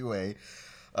hick. Anyway,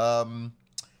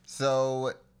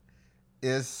 so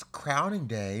it's crowning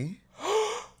day.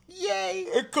 Yay!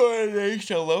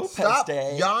 Coronation Lopez Stop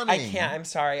Day. yawning. I can't. I'm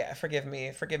sorry. Forgive me,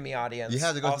 audience. You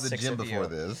had to go All to the 6 gym of before you.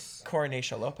 this.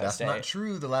 Coronation Lopez That's Day. not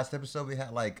true. The last episode we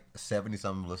had like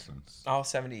 70-something listens. All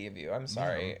 70 of you. I'm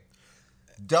sorry.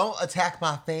 Don't attack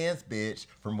my fans, bitch.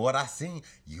 From what I seen,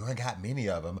 you ain't got many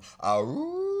of them.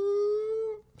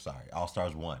 Sorry, All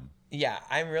Stars 1. Yeah,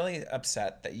 I'm really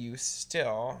upset that you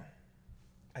still.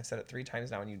 I've said it 3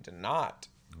 times now, and you did not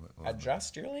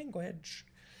adjust your language.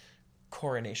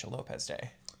 Coronation Lopez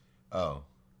Day. Oh,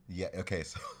 yeah. Okay,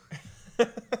 so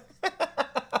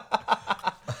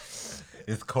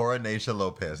it's Coronation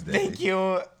Lopez Day. Thank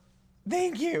you.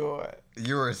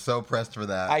 You were so pressed for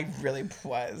that. I really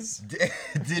was.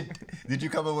 Did you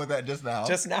come up with that just now?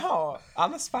 Just now,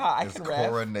 on the spot. It's I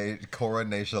can riff.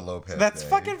 Coronation Lopez That's Day.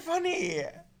 fucking funny.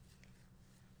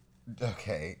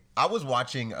 Okay, I was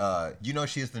watching.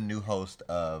 She's the new host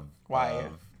of Why?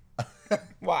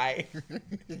 Why?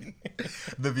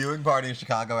 The viewing party in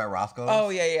Chicago at Roscoe's. Oh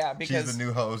yeah. Because she's the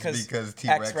new host because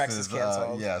T-Rex is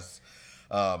canceled. Yes,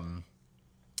 and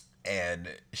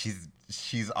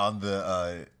she's on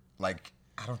the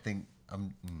I don't think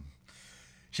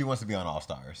she wants to be on All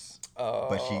Stars. Oh,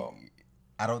 but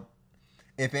I don't.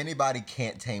 If anybody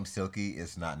can't tame Silky,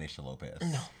 it's not Nisha Lopez.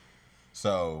 No.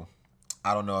 So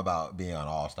I don't know about being on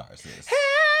All Stars. Sis.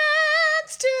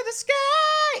 Hands to the sky.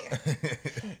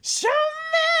 Show me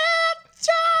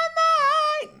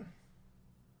your mind.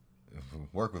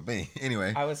 Work with me.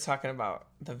 Anyway. I was talking about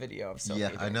the video of Silky.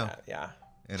 Yeah, I know. That. Yeah.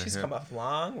 And She's come a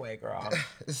long way, girl.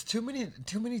 It's too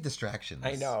many distractions.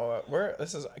 I know. We're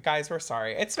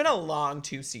sorry. It's been a long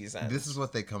 2 seasons. This is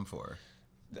what they come for.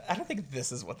 I don't think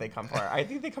this is what they come for. I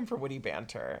think they come for witty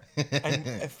banter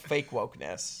and fake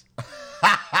wokeness.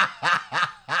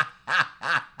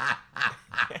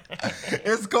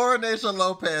 It's Coronation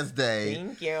Lopez Day.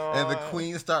 Thank you. And the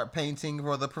queens start painting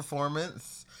for the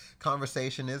performance.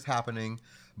 Conversation is happening.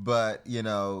 But,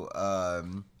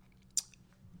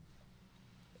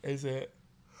 Is it?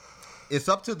 it's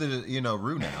up to the,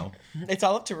 Rue now. It's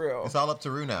all up to Rue. It's all up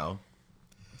to Rue now.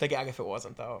 The gag if it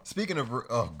wasn't, though. Speaking of Rue,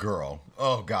 oh, girl.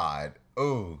 Oh, God.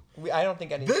 Oh. I don't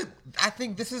think any... I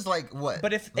think this is like, what?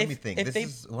 But Let me think. This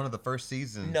is one of the first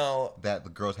seasons that the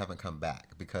girls haven't come back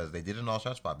because they did an All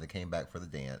Stars 5. They came back for the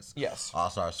dance. Yes. All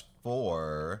Stars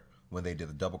 4, when they did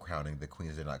the double crowning, the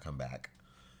queens did not come back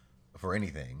for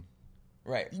anything.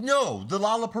 Right. No, the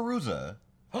Lollapalooza.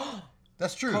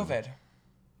 That's true. COVID.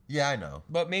 Yeah, I know.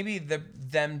 But maybe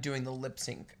them doing the lip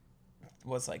sync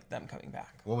was like them coming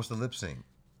back. What was the lip sync?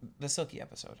 The Silky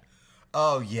episode.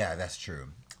 Oh, yeah, that's true.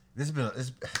 There's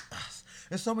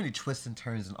so many twists and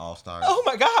turns in All Stars. Oh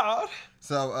my God.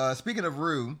 So, speaking of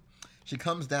Rue, she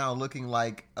comes down looking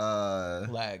like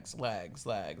Legs.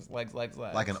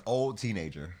 like an old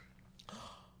teenager.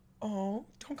 Oh,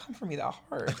 don't come for me that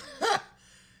hard.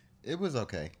 It was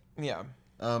okay. Yeah.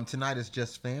 Tonight is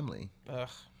just family. Ugh.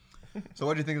 So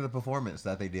what do you think of the performance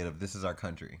that they did of This Is Our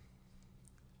Country?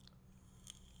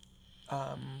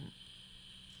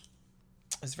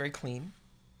 It's very clean.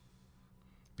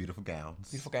 Beautiful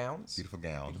gowns. Beautiful gowns. Beautiful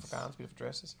gowns. Beautiful gowns. Beautiful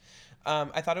dresses.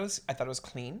 I thought it was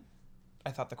clean. I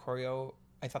thought the choreo.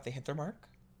 I thought they hit their mark.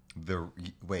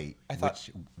 Which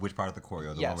part of the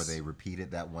choreo? The one where they repeated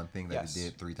that one thing that they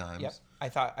did 3 times? Yep. I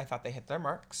thought they hit their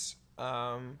marks.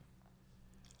 I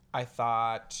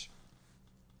thought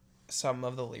some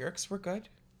of the lyrics were good.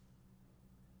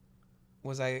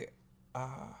 Let's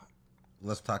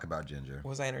talk about Ginger.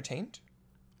 Was I entertained?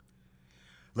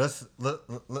 Let's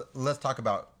talk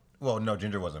about. Well, no,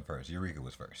 Ginger wasn't first. Eureka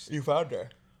was first. You found her.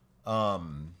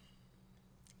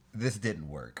 This didn't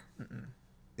work.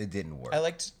 It didn't work. I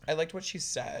liked what she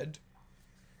said,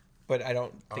 but I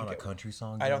don't think a country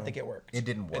song. I don't think it worked. It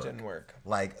didn't work. It didn't work.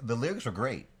 Like the lyrics were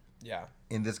great. Yeah.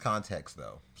 In this context,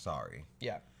 though, sorry.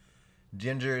 Yeah.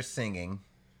 Ginger singing,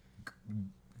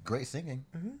 great singing.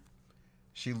 Mm-hmm.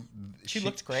 She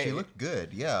looked great. She looked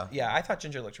good. Yeah. Yeah, I thought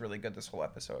Ginger looked really good this whole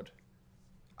episode.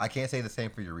 I can't say the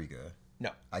same for Eureka. No.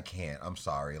 I can't. I'm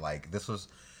sorry. Like, this was...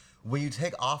 When you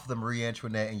take off the Marie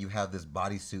Antoinette and you have this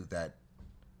bodysuit that...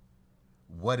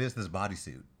 What is this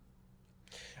bodysuit?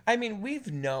 I mean,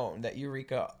 we've known that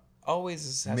Eureka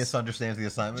always misunderstands the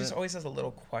assignment? Just always has a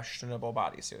little questionable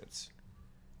bodysuits.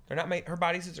 Her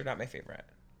bodysuits are not my favorite.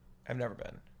 I've never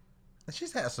been.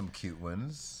 She's had some cute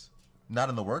ones. Not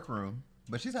in the workroom,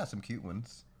 but she's had some cute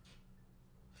ones.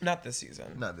 Not this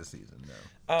season. Not this season,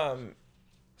 no.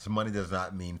 So money does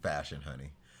not mean fashion,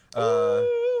 honey.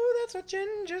 Ooh, that's what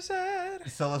Ginger said.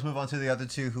 So let's move on to the other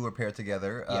two who were paired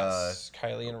together. Yes,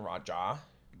 Kylie and Raja.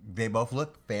 They both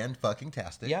look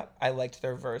fan-fucking-tastic. Yep, I liked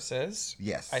their verses.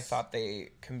 Yes. I thought they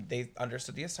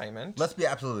understood the assignment. Let's be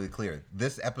absolutely clear.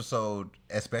 This episode,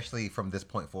 especially from this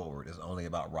point forward, is only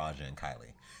about Raja and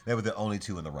Kylie. They were the only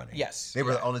two in the running. Yes. They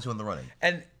were the only two in the running.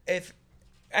 And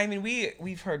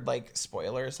we've heard like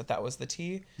spoilers that was the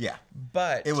tea. Yeah.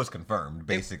 But it was confirmed,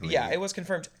 basically. It was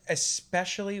confirmed,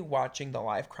 especially watching the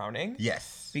live crowning.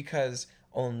 Yes. Because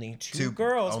only two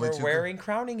girls were wearing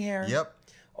crowning hair. Yep.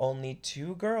 Only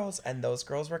 2 girls, and those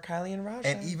girls were Kylie and Raja.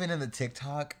 And even in the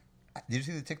TikTok, did you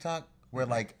see the TikTok where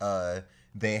like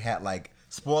they had like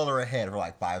spoiler ahead for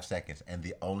like 5 seconds, and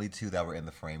the only 2 that were in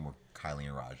the frame were Kylie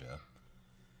and Raja.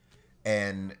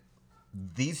 And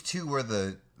these 2 were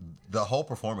the whole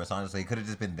performance. Honestly, it could have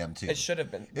just been them 2. It should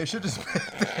have been. It should have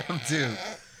just been them 2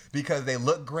 because they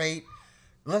look great.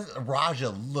 Raja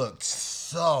looked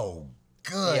so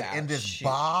good in this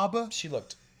bob. She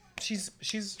looked. She's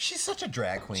such a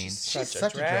drag queen. She's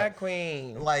such a drag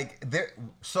queen. Like,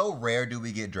 so rare do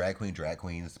we get drag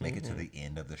queens make it to the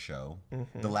end of the show.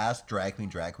 The last drag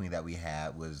queen that we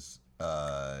had was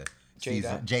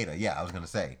Jada. Yeah, I was gonna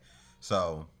say.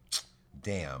 So,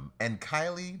 damn. And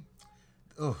Kylie,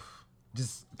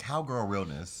 just cowgirl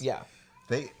realness. Yeah.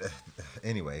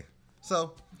 Anyway.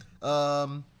 So,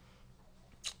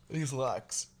 these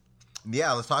looks.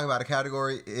 Yeah, let's talk about a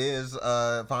category is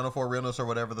Final Four realness or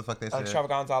whatever the fuck they said.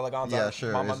 Extravaganza, eleganza. Yeah,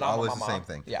 sure. It's always the same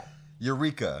thing. Yeah.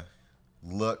 Eureka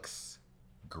looks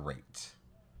great.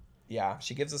 Yeah,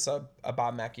 she gives us a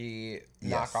Bob Mackie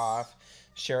knockoff.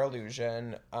 Share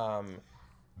Illusion.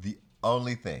 The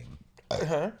only thing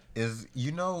is,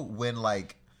 when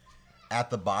like at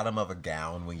the bottom of a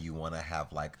gown when you want to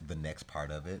have like the next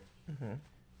part of it,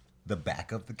 the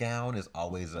back of the gown is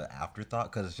always an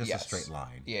afterthought because it's just a straight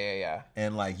line. Yeah.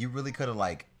 And like you really could have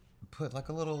like put like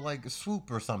a little like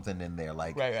swoop or something in there,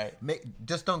 like right.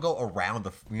 Just don't go around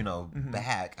the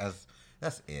back as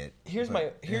that's it. Here's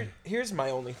my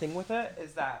only thing with it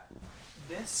is that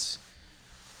this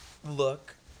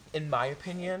look, in my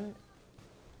opinion,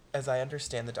 as I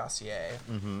understand the dossier,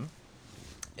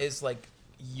 is like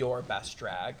your best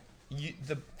drag.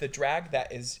 The drag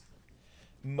that is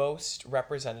most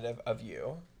representative of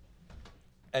you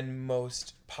and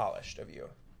most polished of you,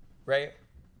 right?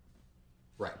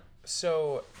 Right.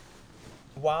 So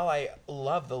while I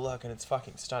love the look and it's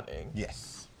fucking stunning,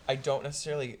 yes, I don't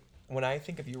necessarily, when I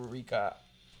think of Eureka,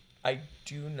 I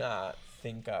do not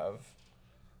think of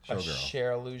a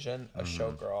Share Illusion, a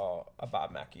Showgirl, a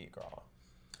Bob Mackie girl.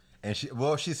 And she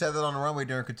said that on the runway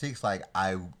during critiques, like,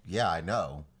 I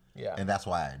know. Yeah. And that's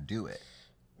why I do it.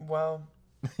 Well,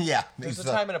 yeah. There's a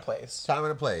time and a place. Time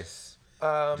and a place.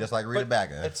 Just like Rita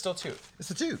Baga. It's still toot. It's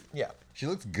a toot. Yeah. She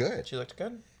looks good. She looked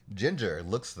good. Ginger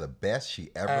looks the best she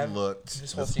ever looked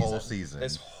this whole season.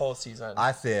 This whole season.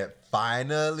 I said,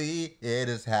 finally, it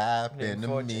has happened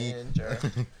to me. Ginger.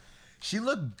 She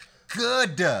looked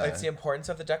good. It's the importance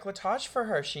of the décolletage for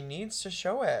her. She needs to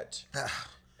show it.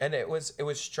 And it was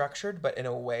structured, but in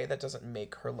a way that doesn't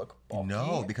make her look bulky.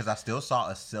 No, because I still saw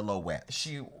a silhouette.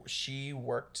 She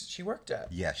worked it.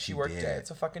 Yes, she worked did. it.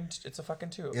 It's a fucking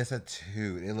toot. It's a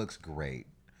toot. It looks great.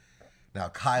 Now,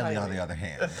 Kylie, on the other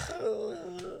hand.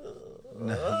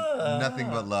 Nothing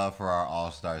but love for our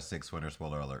All-Star 6 winner,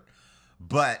 spoiler alert.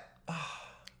 But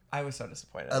I was so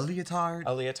disappointed. a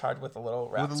leotard with a little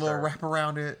wrap with a little skirt. wrap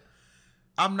around it.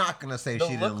 I'm not going to say she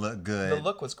didn't look good. The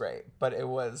look was great, but it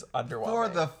was underwhelming. For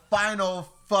the final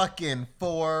fucking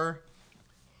 4.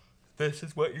 This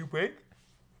is what you bring?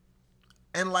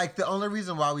 And, like, the only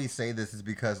reason why we say this is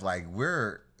because, like,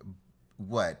 we're,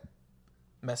 what?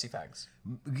 Messy fags.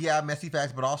 Yeah, messy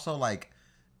facts, but also, like,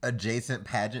 adjacent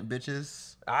pageant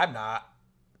bitches. I'm not.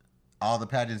 All the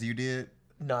pageants you did?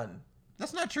 None.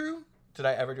 That's not true. Did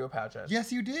I ever do a pageant?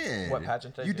 Yes, you did. What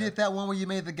pageant did I You do? did that one where you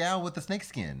made the gown with the snake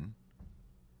skin.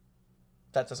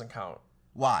 That doesn't count.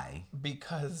 Why?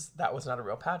 Because that was not a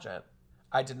real pageant.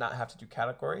 I did not have to do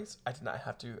categories. I did not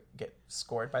have to get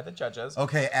scored by the judges.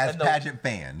 Okay, as pageant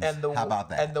fans, how about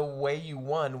that? And the way you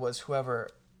won was whoever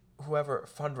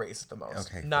fundraised the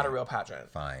most. Okay, not fine. a real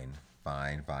pageant. Fine.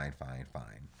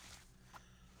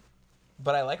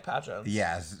 But I like pageants.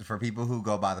 Yes, for people who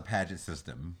go by the pageant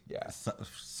system. Yeah.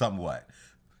 Somewhat.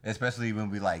 Especially when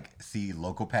we, like, see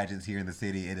local pageants here in the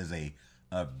city, it is a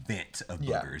event of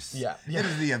boogers. Yeah. It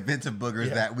is the event of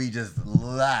boogers that we just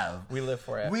love. We live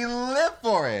for it. We live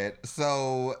for it.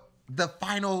 So the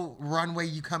final runway,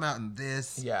 you come out in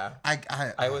this. Yeah.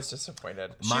 I was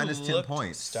disappointed. Minus She 10 looked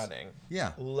points. Stunning.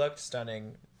 Yeah. Looked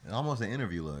stunning. Almost an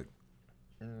interview look.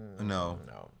 No.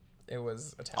 It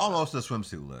was a talent. Almost a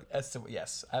swimsuit look.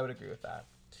 Yes, I would agree with that.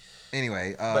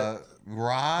 Anyway,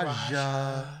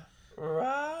 Raja.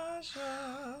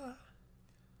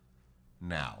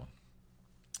 Now.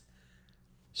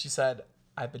 She said,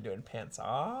 I've been doing pants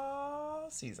all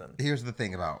season. Here's the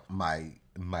thing about my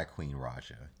queen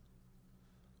Raja.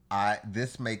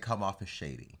 This may come off as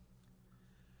shady.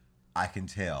 I can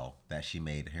tell that she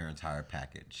made her entire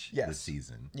package this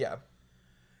season. Yeah.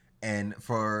 And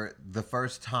for the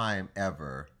first time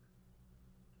ever,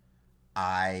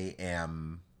 I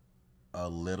am a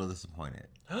little disappointed.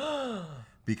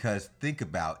 Because think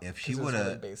about if she would have...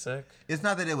 Really basic. It's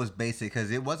not that it was basic,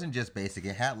 because it wasn't just basic.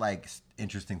 It had, like,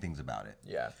 interesting things about it.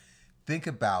 Yeah. Think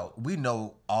about, we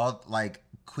know all, like,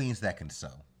 queens that can sew.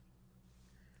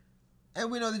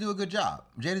 And we know they do a good job.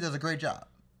 Jada does a great job.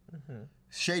 Mm-hmm.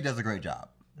 Shay does a great job.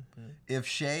 Mm-hmm. If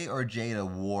Shay or Jada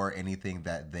wore anything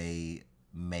that they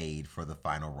made for the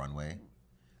final runway,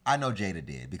 I know Jada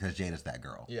did, because Jada's that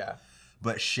girl. Yeah.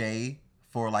 But Shay,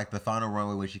 for, like, the final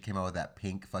runway where she came out with that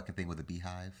pink fucking thing with the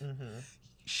beehive,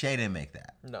 Shay didn't make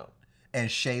that. No.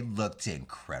 And Shay looked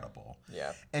incredible.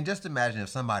 Yeah. And just imagine if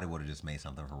somebody would have just made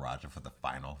something for Raja for the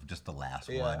final, just the last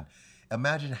one.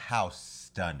 Imagine how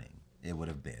stunning it would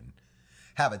have been.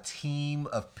 Have a team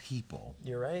of people.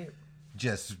 You're right.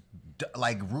 Just,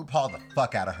 like, RuPaul the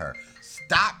fuck out of her.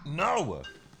 Stop. No.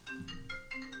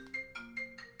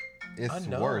 It's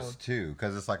worse, too,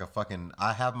 because it's like a fucking...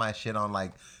 I have my shit on,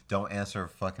 like, don't answer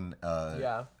fucking...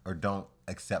 Or don't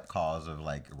accept calls of,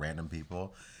 like, random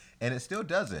people. And it still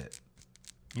does it.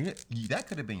 That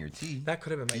could have been your tea. That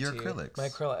could have been my your tea. acrylics. My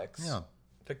acrylics. Yeah.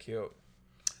 They're cute.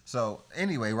 So,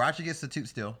 anyway, Raja gets the toot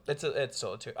still. It's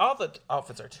still a toot. All the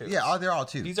outfits are toots. Yeah, they're all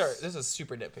toots. This is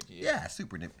super nitpicky. Yeah,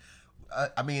 super nitpicky.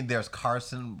 I mean, there's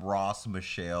Carson, Ross,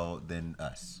 Michelle, then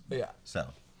us. Yeah. So,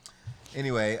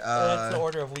 anyway. That's the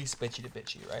order of least bitchy to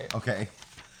bitchy, right? Okay.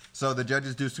 So, the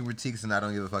judges do some critiques, and I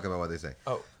don't give a fuck about what they say.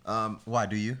 Oh. Why,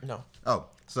 do you? No. Oh,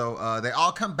 so they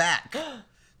all come back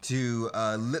to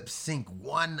lip sync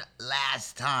one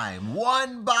last time,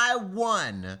 one by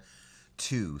one,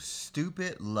 to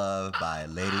Stupid Love by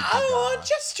Lady Gaga. I want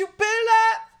you stupid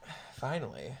love.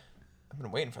 Finally. I've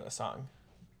been waiting for this song.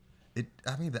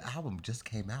 I mean, the album just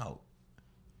came out.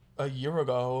 A year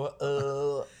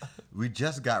ago. We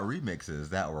just got remixes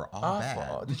that were all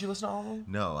Awful. bad. Did you listen to all of them?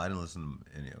 No, I didn't listen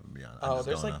to any of them, to be honest. Oh,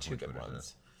 there's like 2 good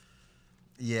ones.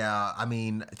 Yeah, I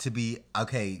mean,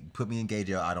 put me in gay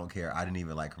jail, I don't care. I didn't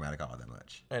even like Chromatica all that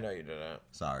much. I know you didn't.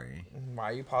 Sorry. Why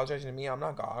are you apologizing to me? I'm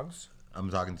not Gogs. I'm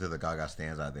talking to the Gaga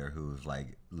stans out there who's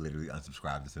like literally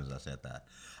unsubscribed as soon as I said that.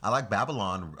 I like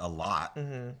Babylon a lot.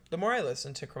 Mm-hmm. The more I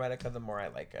listen to Chromatica, the more I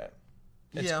like it.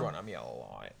 It's grown on me a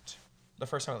lot. The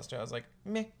first time I listened to it, I was like,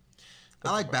 meh.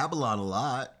 I like Babylon a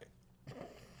lot.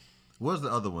 What's the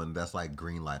other one that's like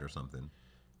Green Light or something?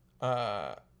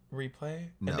 Replay?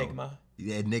 No. Enigma.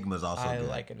 Yeah, Enigma's also good. I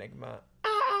like Enigma.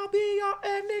 I'll be your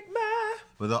Enigma.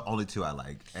 But the only 2 I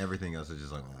like. Everything else is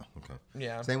just like, oh, okay.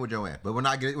 Yeah. Same with Joanne. But we're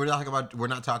not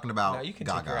talking about Now you can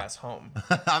Gaga. take your ass home.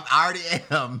 I already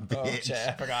am, bitch. Oh shit,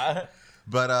 I forgot.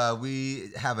 But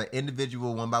we have an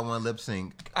individual 1x1 lip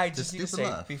sync. I just need to say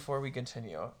Love. before we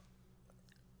continue,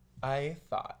 I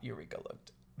thought Eureka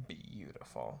looked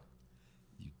beautiful.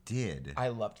 You did. I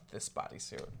loved this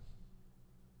bodysuit.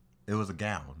 It was a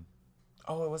gown.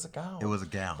 Oh, it was a gown. It was a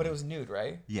gown. But it was nude,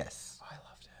 right? Yes. Oh, I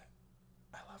loved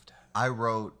it. I loved it. I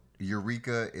wrote,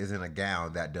 Eureka is in a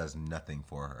gown that does nothing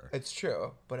for her. It's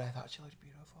true, but I thought she looked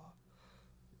beautiful.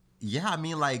 Yeah, I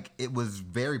mean, like, it was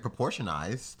very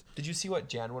proportionized. Did you see what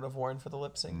Jan would have worn for the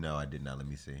lip sync? No, I did not. Let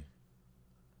me see.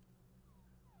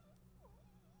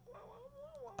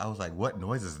 I was like, what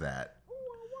noise is that?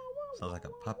 Sounds like a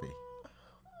puppy.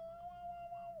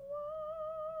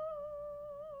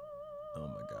 Oh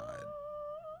my God.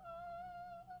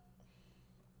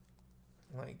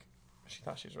 Like, she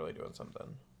thought she was really doing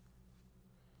something.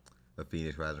 A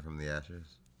phoenix rising from the ashes.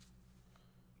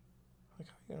 Like,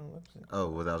 how are you gonna lip sync? Oh,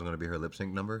 well, that was going to be her lip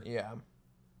sync number? Yeah.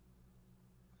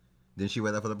 Didn't she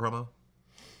wear that for the promo?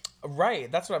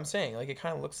 Right, that's what I'm saying. Like, it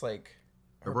kind of looks like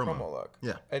her A promo. promo look.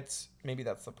 Yeah. Maybe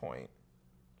that's the point.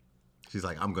 She's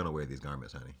like, I'm going to wear these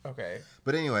garments, honey. Okay.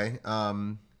 But anyway,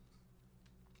 I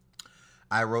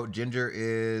wrote Ginger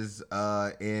is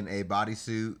in a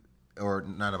bodysuit, or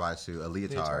not a bodysuit, a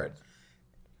leotard.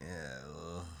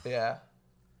 Yeah.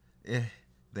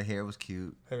 The hair was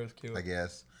cute, It was cute. I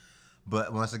guess.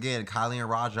 But once again, Kylie and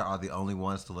Raja are the only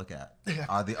ones to look at.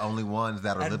 Are the only ones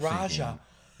that are And lip syncing. Raja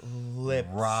lip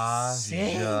Raja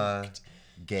synced.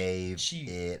 gave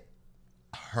it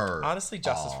her. Honestly,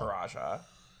 justice all. for Raja.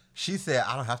 She said,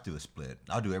 I don't have to do a split.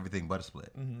 I'll do everything but a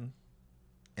split. Mm-hmm.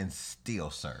 And still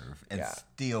serve. And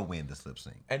still win this lip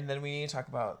sync. And then we need to talk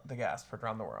about the gasp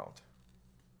around the world.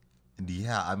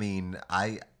 Yeah, I mean,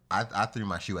 I threw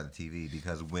my shoe at the TV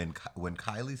because when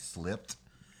Kylie slipped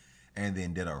and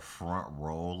then did a front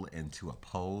roll into a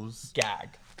pose. Gag.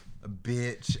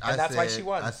 Bitch. And that's why she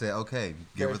won. I said, okay,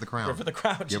 give her the crown. Give her the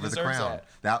crown. Give her the crown.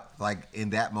 That, like,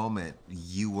 in that moment,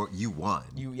 you won.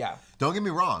 Yeah. Don't get me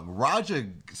wrong. Raja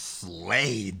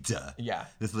slayed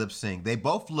this lip sync. They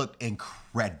both looked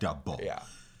incredible. Yeah.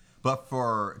 But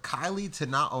for Kylie to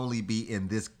not only be in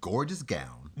this gorgeous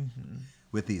gown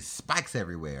with these spikes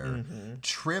everywhere,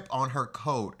 trip on her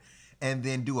coat, and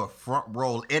then do a front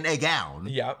roll in a gown.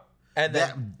 Yep. And then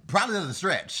That probably doesn't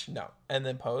stretch. no. And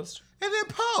then posed. And then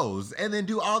pose. And then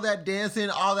do all that dancing,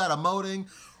 all that emoting.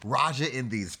 Raja in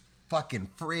these fucking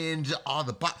fringe, all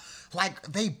the...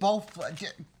 Like, they both...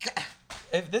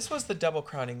 If this was the double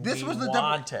crowning we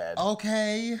wanted.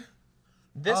 Okay.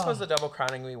 This was the double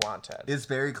crowning we wanted. It's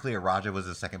very clear Raja was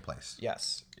in second place.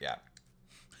 Yes. Yeah.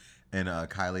 And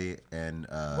Kylie and...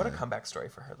 What a comeback story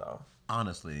for her, though.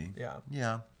 Honestly. Yeah.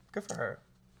 Yeah. Good for her.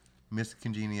 Miss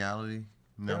Congeniality?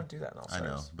 No. They don't do that in All Stars. I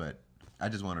know, but I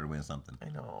just wanted her to win something. I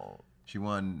know. She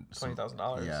won...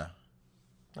 $20,000. Yeah.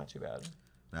 Not too bad.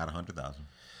 Not 100,000.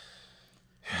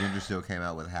 Ginger still came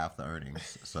out with half the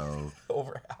earnings, so...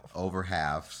 Over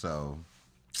half, so...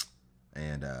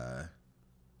 And,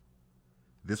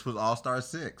 this was All-Star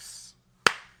 6.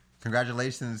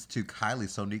 Congratulations to Kylie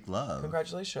Sonique Love.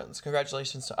 Congratulations.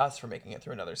 Congratulations to us for making it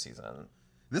through another season.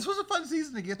 This was a fun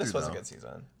season to get through, This was though. a good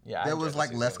season. Yeah. There was,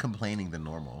 like, less complaining than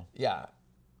normal. Yeah.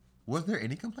 Was there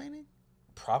any complaining?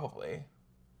 Probably.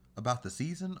 About the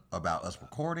season? About us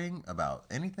recording? About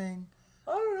anything?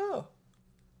 I don't know.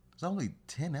 It's only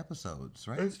 10 episodes,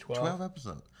 right? It's 12. 12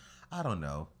 episodes. I don't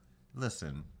know.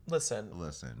 Listen.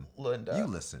 Linda. You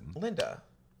listen. Linda.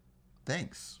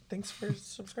 Thanks. Thanks for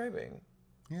subscribing.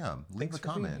 Yeah. Leave a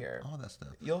comment. Here. All that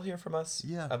stuff. You'll hear from us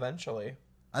eventually.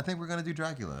 I think we're going to do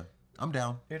Dracula. I'm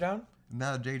down. You're down?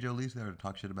 Now J. Jolie's there to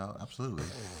talk shit about. Absolutely.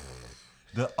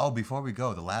 Before we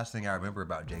go, the last thing I remember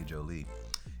about J. Jolie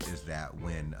is that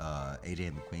when AJ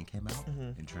and the Queen came out,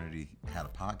 and Trinity had a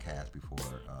podcast before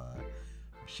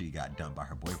she got dumped by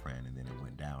her boyfriend, and then it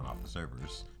went down off the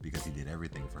servers because he did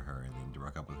everything for her, and then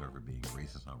broke up with her for being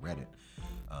racist on Reddit.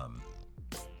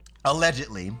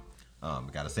 Allegedly,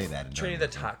 got to say that. Trinity the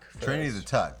Tuck. Trinity the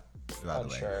Tuck, by the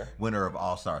way. Sure. Winner of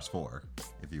All Stars 4,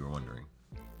 if you were wondering.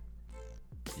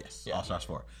 Yes, All Stars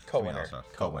 4. Co-winner.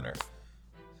 Co-winner.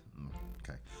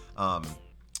 Okay.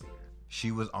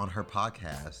 She was on her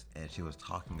podcast and she was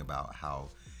talking about how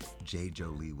J.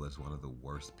 Jolie was one of the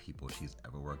worst people she's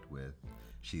ever worked with.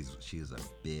 She's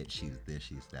a bitch. She's this.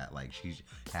 She's that. Like, she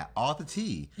had all the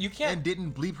tea. You can't and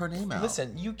didn't bleep her name out.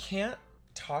 Listen, you can't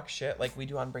talk shit like we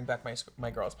do on Bring Back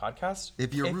My Girls podcast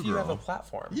if you have a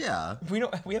platform. Yeah.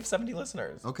 We have 70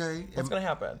 listeners. Okay. What's gonna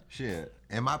happen? Shit.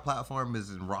 And my platform is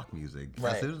in rock music.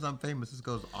 Right. As soon as I'm famous, this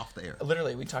goes off the air.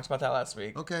 Literally, we talked about that last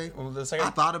week. Okay. The second I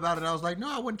thought about it. I was like, no,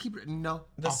 I wouldn't keep it. No,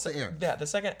 off the air. Yeah. The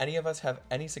second any of us have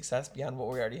any success beyond what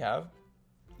we already have,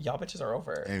 y'all bitches are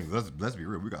over. And let's be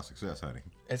real. We got success, honey.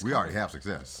 We already have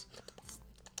success.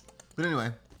 But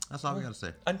anyway, that's all we got to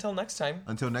say. Until next time.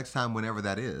 Until next time, whenever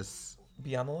that is.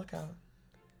 Be on the lookout.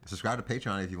 Subscribe to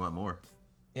Patreon if you want more.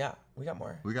 Yeah, we got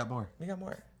more. We got more. We got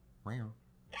more. Wow.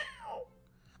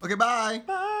 Okay, bye.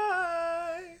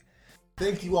 Bye.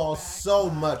 Thank you all so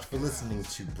much for listening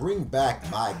to Bring Back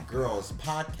My Girls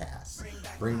podcast.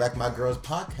 Bring Back My Girls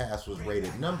podcast was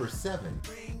rated number 7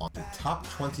 on the top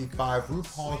 25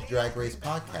 RuPaul's Drag Race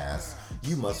podcasts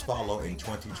you must follow in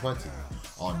 2020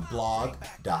 on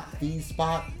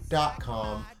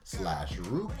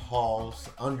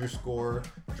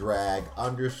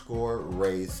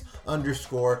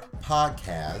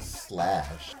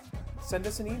Send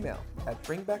us an email at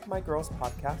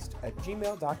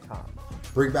bringbackmygirlspodcast@gmail.com.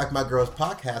 Bring Back My Girls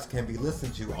podcast can be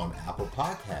listened to on Apple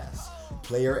Podcasts,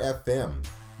 Player FM,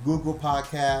 Google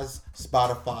Podcasts,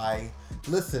 Spotify,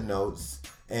 Listen Notes,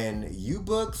 and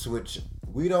UBooks, which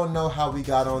we don't know how we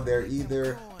got on there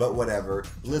either, but whatever,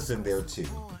 listen there too.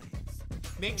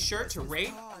 Make sure to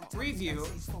rate, review,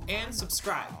 and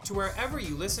subscribe to wherever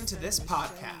you listen to this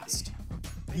podcast.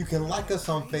 You can like us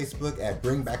on Facebook at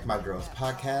Bring Back My Girls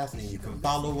Podcast, and you can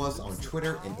follow us on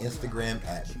Twitter and Instagram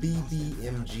at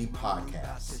BBMG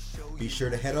Podcast. Be sure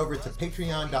to head over to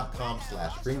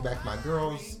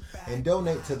patreon.com/bringbackmygirls and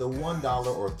donate to the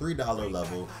 $1 or $3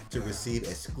 level to receive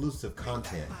exclusive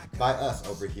content by us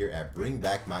over here at Bring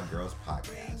Back My Girls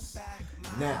Podcast.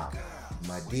 Now,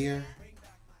 my dear,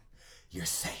 you're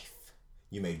safe.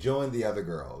 You may join the other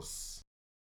girls.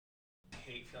 I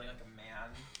hate feeling like a man.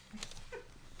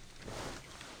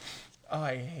 Oh,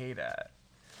 I hate it.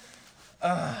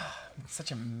 I'm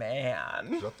such a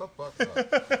man. Shut the fuck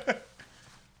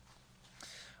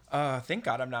up. Thank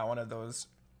God I'm not one of those.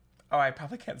 Oh, I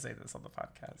probably can't say this on the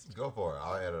podcast. Go for it.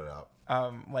 I'll edit it out.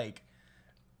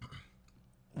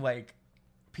 Like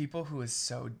people who is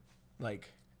so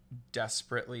like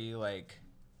desperately like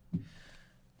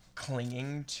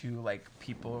clinging to like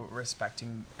people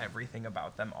respecting everything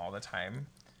about them all the time.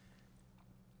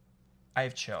 I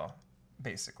have chill,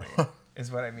 basically,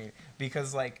 is what I mean.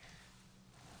 Because like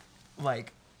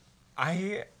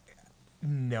I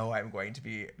know I'm going to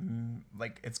be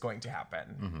like it's going to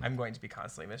happen. Mm-hmm. I'm going to be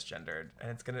constantly misgendered, and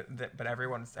it's gonna. But every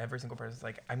single person's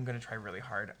like, I'm gonna try really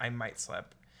hard. I might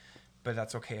slip, but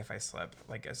that's okay if I slip.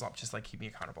 Like, as long just like keep me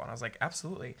accountable. And I was like,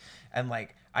 absolutely. And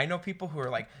like, I know people who are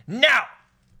like, no,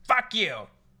 fuck you,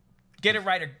 get it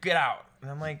right or get out. And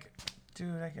I'm like,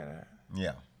 dude, I get it.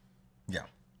 Yeah. Yeah.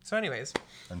 So, anyways.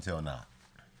 Until not.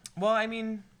 Well, I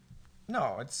mean,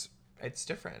 no, it's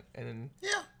different, and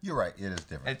Yeah, you're right. It is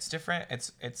different. it's different.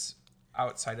 It's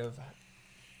outside of,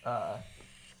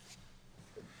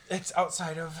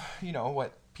 you know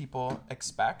what people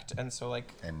expect, and so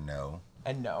like and no.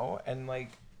 and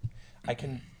like I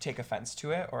can take offense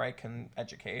to it or I can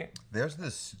educate. There's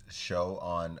this show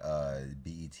on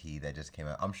BET that just came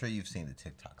out. I'm sure you've seen the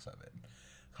TikToks of it,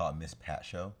 called Miss Pat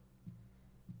Show.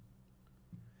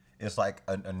 It's like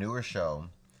a newer show,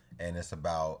 and it's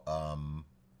about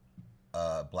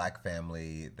a black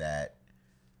family that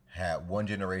had one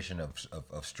generation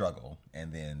of struggle,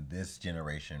 and then this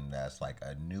generation that's like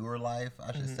a newer life,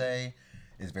 I should say,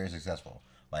 is very successful.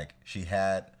 Like, she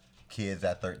had kids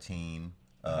at 13,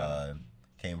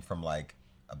 came from like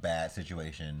a bad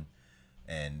situation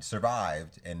and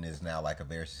survived, and is now like a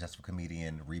very successful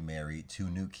comedian, remarried, 2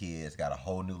 new kids, got a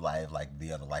whole new life, like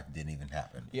the other life didn't even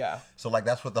happen. Yeah. So like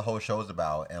that's what the whole show is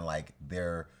about, and like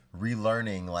they're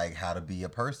relearning like how to be a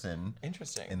person.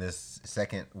 Interesting. In this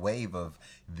second wave of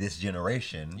this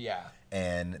generation. Yeah.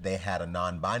 And they had a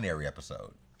non-binary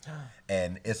episode.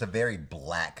 And it's a very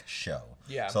black show.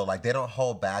 Yeah. So like they don't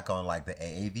hold back on like the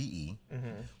AAVE,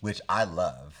 which I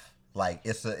love. Like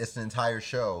it's an entire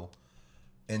show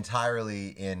entirely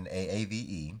in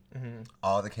AAVE.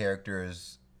 All the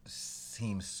characters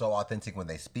seem so authentic when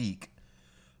they speak.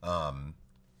 And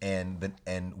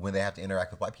when they have to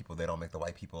interact with white people, they don't make the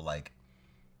white people like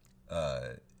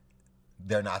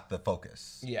they're not the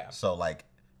focus. Yeah. So like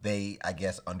they, I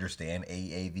guess, understand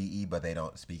AAVE, but they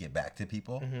don't speak it back to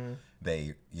people.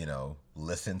 They, you know,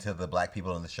 listen to the black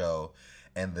people in the show.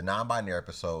 And the non-binary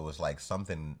episode was like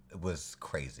was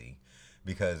crazy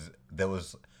because there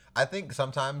was, I think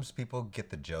sometimes people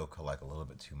get the joke like a little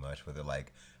bit too much where they're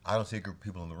like, I don't see a group of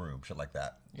people in the room, shit like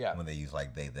that. Yeah. When they use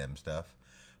like they, them stuff.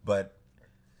 But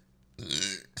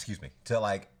excuse me, to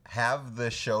like have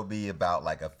the show be about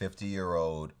like a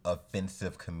 50-year-old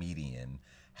offensive comedian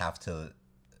have to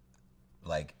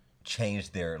like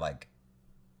change their like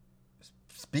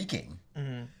speaking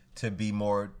to be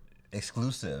more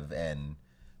exclusive and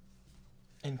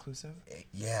Inclusive.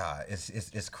 yeah,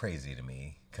 it's crazy to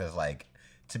me because like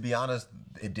to be honest,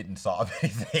 it didn't solve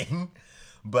anything,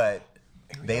 but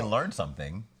they learned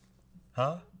something,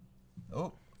 huh?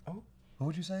 Oh, who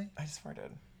would you say? I just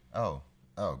farted. Oh,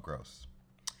 Oh, gross.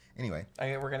 Anyway.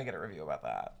 We're going to get a review about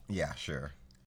that. Yeah, sure.